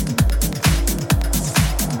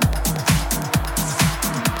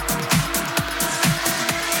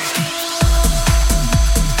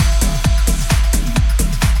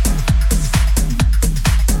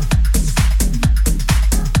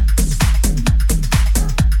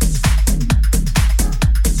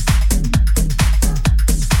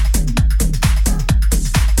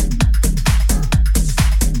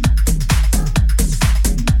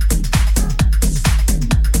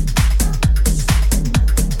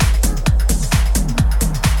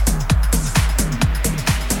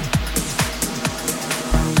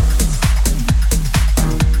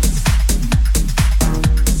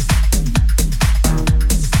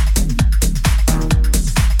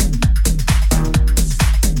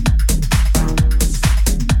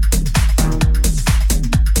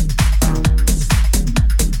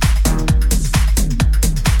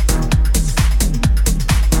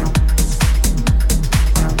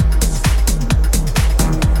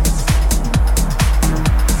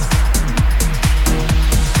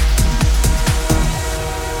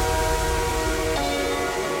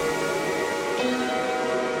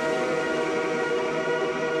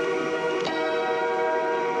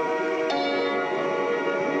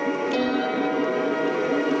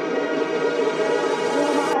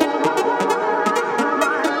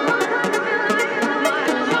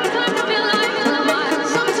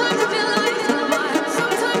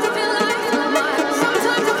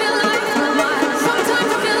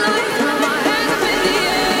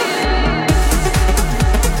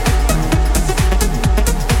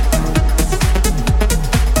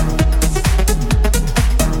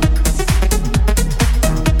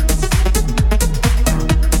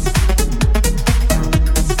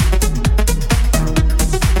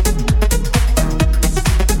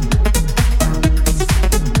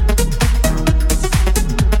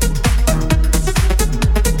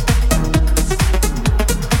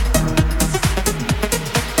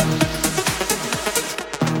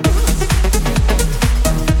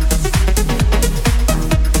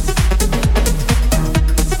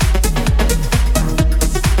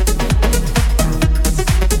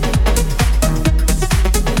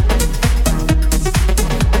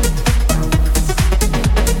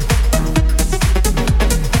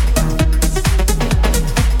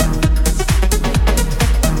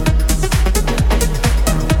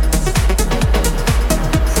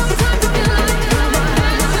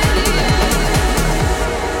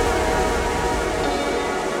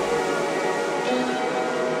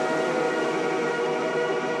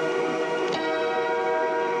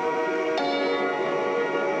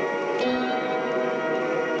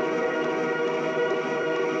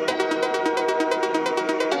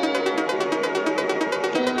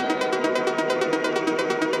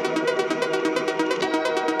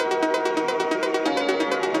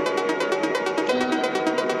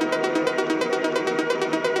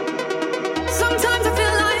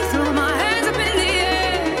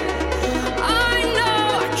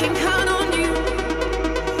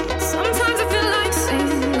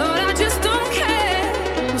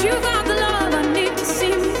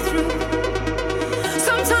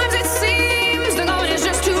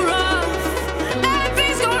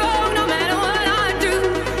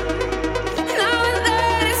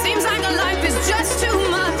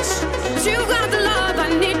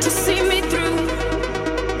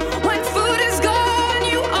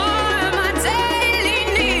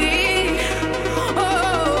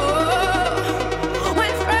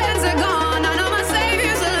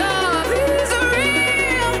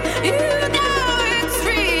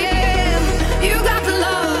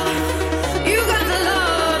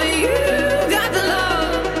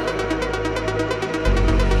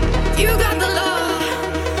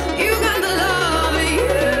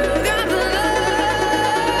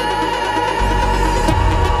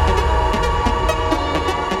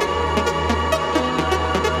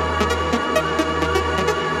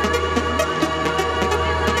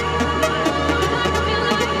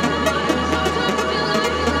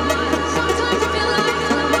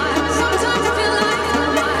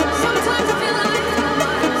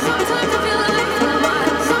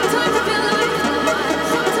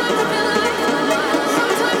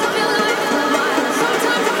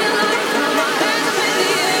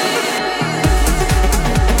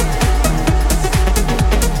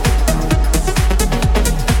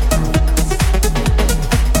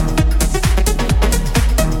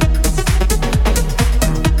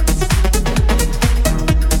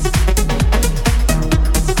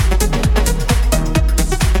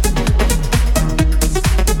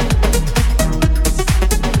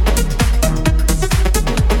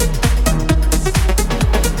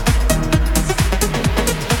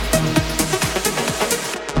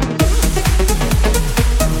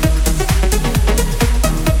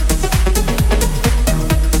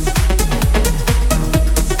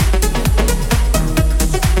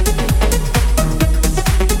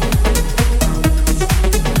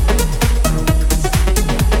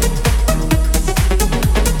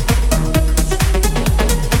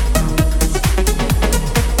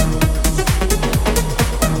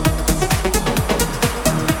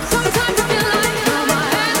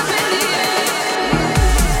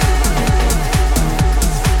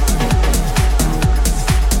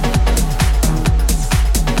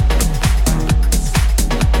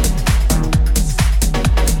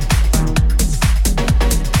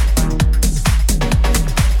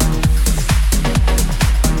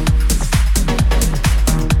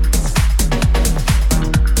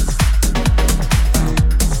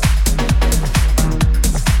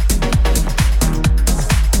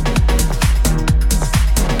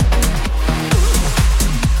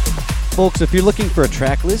 folks, if you're looking for a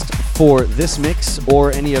track list for this mix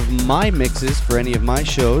or any of my mixes for any of my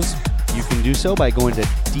shows, you can do so by going to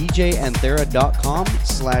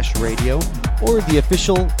djanthera.com/radio or the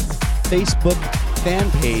official Facebook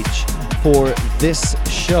fan page for this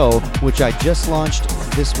show, which I just launched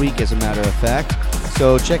this week, as a matter of fact.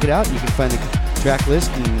 So check it out. You can find the track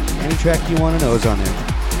list, and any track you want to know is on there.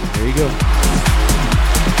 There you go.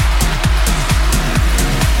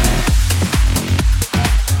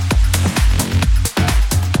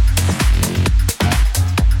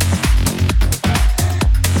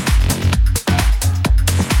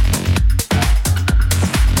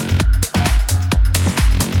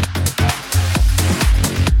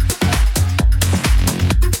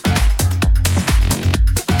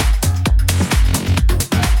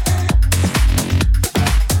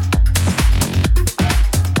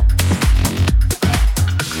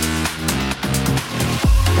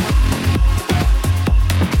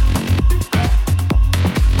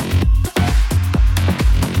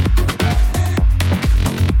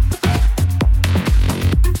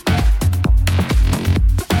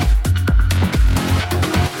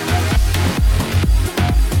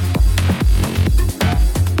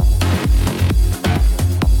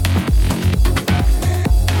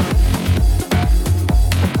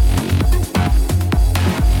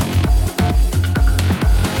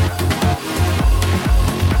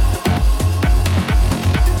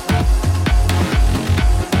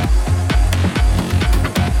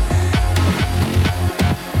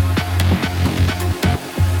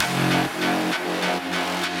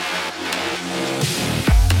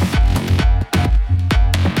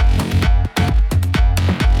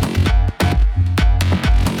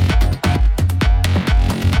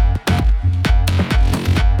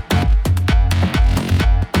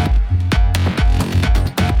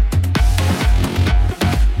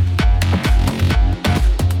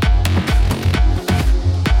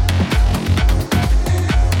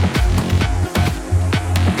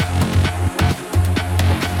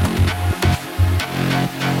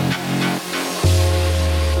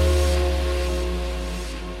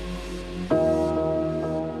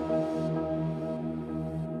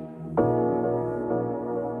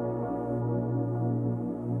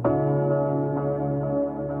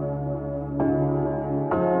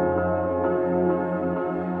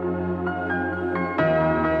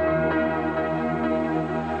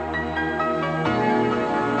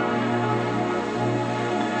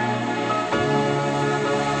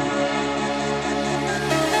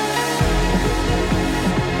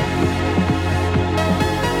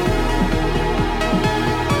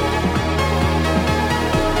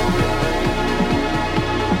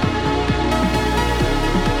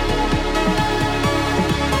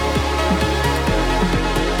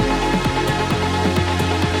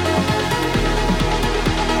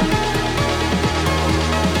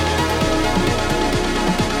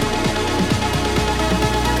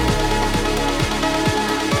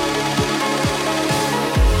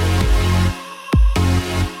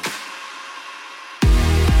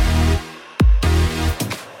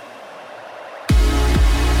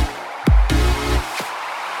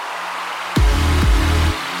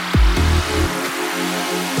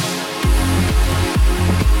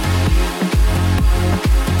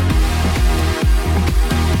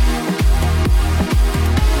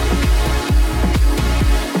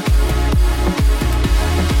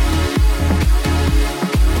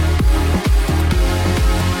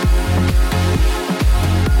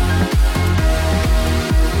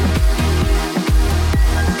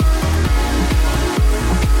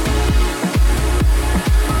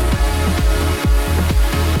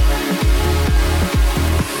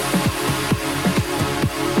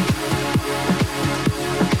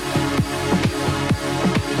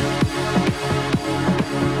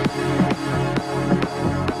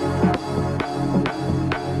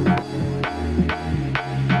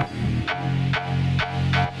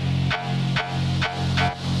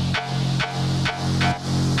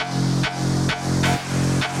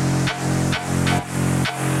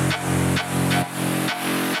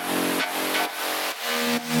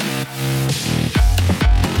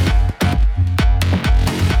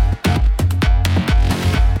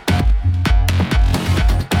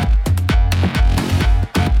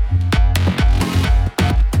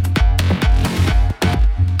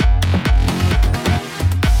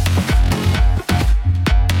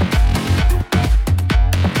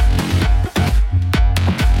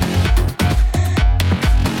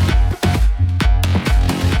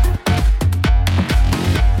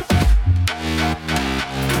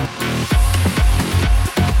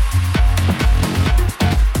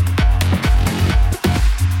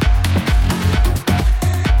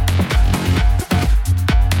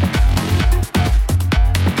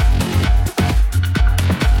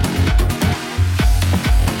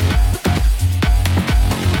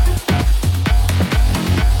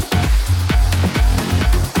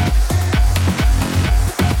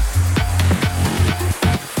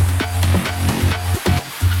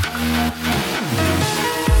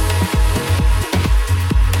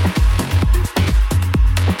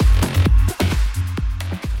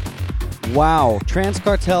 Wow,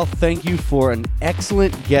 Transcartel, thank you for an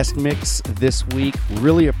excellent guest mix this week.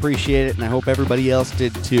 Really appreciate it, and I hope everybody else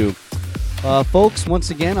did too. Folks, once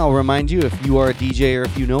again, I'll remind you, if you are a DJ or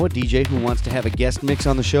if you know a DJ who wants to have a guest mix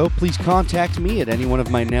on the show, please contact me at any one of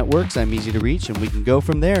my networks. I'm easy to reach, and we can go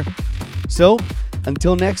from there. So,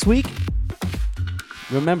 until next week,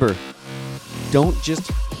 remember, don't just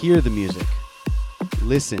hear the music.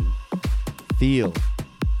 Listen, feel,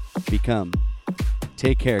 become.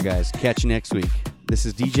 Take care, guys. Catch you next week. This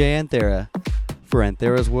is DJ Anthera for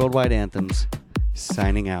Anthera's Worldwide Anthems,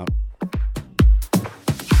 signing out.